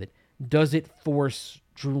dealing with it. Does it force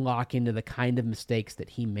Drew Lock into the kind of mistakes that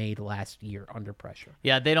he made last year under pressure?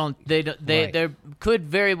 Yeah, they could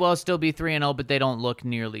very well still be 3-0, but they don't look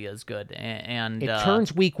nearly as good. And it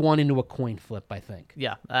turns week 1 into a coin flip, I think.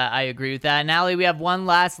 Yeah, I agree with that. And Allie, we have one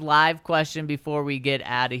last live question before we get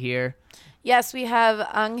out of here. Yes, we have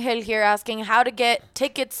Angel here asking how to get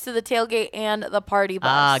tickets to the tailgate and the party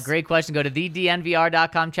bus. Great question. Go to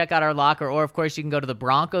thednvr.com, check out our locker, or of course you can go to the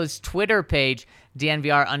Broncos Twitter page,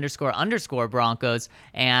 DNVR__Broncos,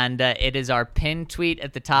 and it is our pinned tweet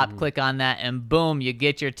at the top. Click on that, and boom, you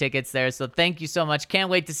get your tickets there. So thank you so much. Can't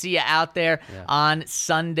wait to see you out there on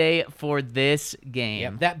Sunday for this game.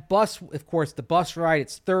 Yeah, that bus, of course, the bus ride,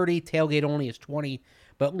 it's 30, tailgate only is 20.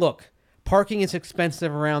 But look, parking is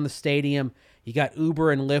expensive around the stadium. You got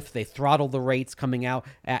Uber and Lyft. They throttle the rates coming out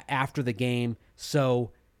after the game.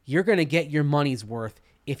 So you're going to get your money's worth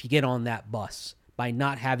if you get on that bus. by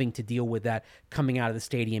not having to deal with that coming out of the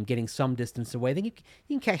stadium, getting some distance away. Then you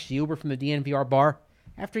can catch the Uber from the DNVR bar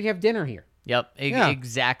after you have dinner here. Yep,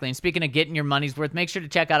 exactly. And speaking of getting your money's worth, make sure to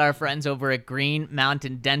check out our friends over at Green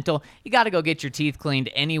Mountain Dental. You got to go get your teeth cleaned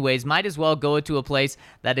anyways. Might as well go to a place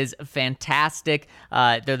that is fantastic.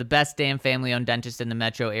 They're the best damn family-owned dentist in the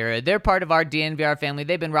metro area. They're part of our DNVR family.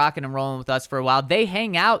 They've been rocking and rolling with us for a while. They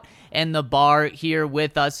hang out in the bar here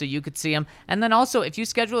with us so you could see them. And then also, if you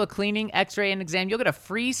schedule a cleaning, x-ray, and exam, you'll get a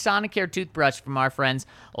free Sonicare toothbrush from our friends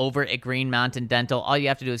over at Green Mountain Dental. All you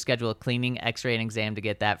have to do is schedule a cleaning, x-ray, and exam to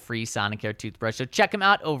get that free Sonicare toothbrush. So check them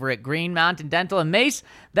out over at Green Mountain Dental. And Mace,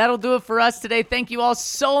 that'll do it for us today. Thank you all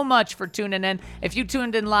so much for tuning in. If you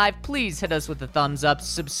tuned in live, please hit us with a thumbs up,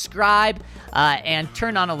 subscribe, and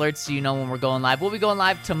turn on alerts so you know when we're going live. We'll be going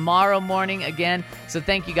live tomorrow morning again. So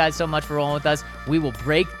thank you guys so much for rolling with us. We will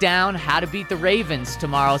break down how to beat the Ravens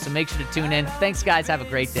tomorrow, so make sure to tune in. Thanks, guys. Have a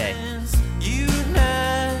great day. You and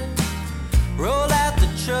I rolled out the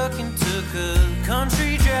truck and took a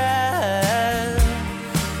country drive.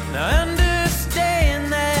 Now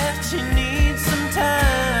understand that you need some time.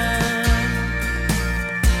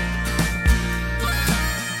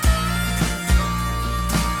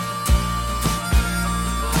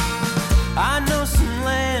 I know some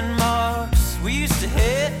landmarks we used to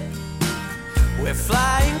hit where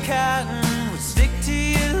flying cotton would stick to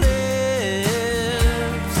your lips.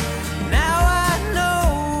 Now I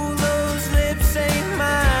know those lips ain't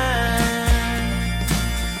mine.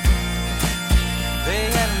 They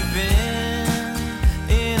haven't been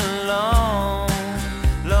in a long,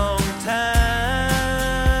 long time.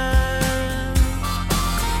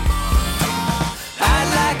 I'd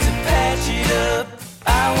like to patch it up. I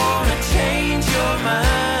wanna change your mind.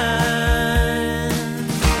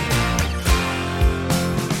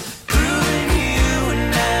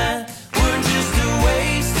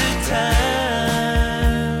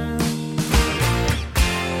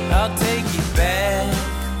 I'll take you back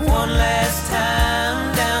one last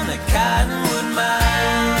time down the Cottonwood Mine.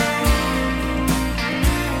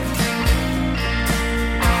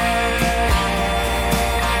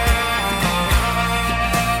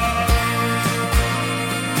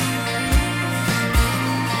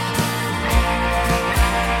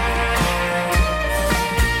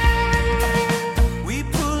 We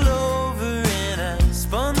pull over and I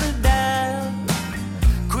spun the dial,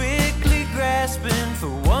 quickly grasping for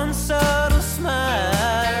one subtle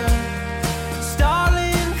smile.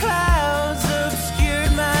 Starling clouds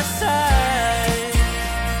obscured my sight.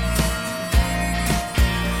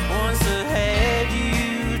 Once I had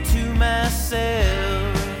you to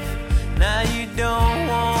myself, now you don't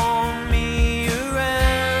want me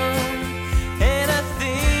around. And I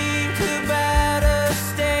think about us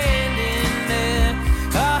standing there,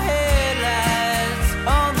 our headlights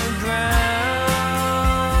on the ground.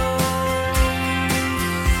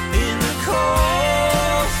 In the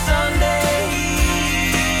cold Sunday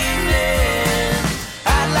evening,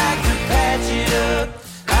 I'd like to patch it up.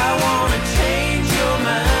 I wanna change your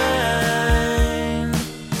mind.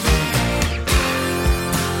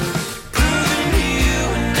 Proving you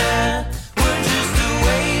and I were just a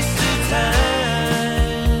waste of time.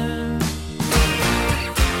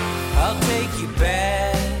 I'll take you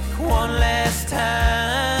back one last time.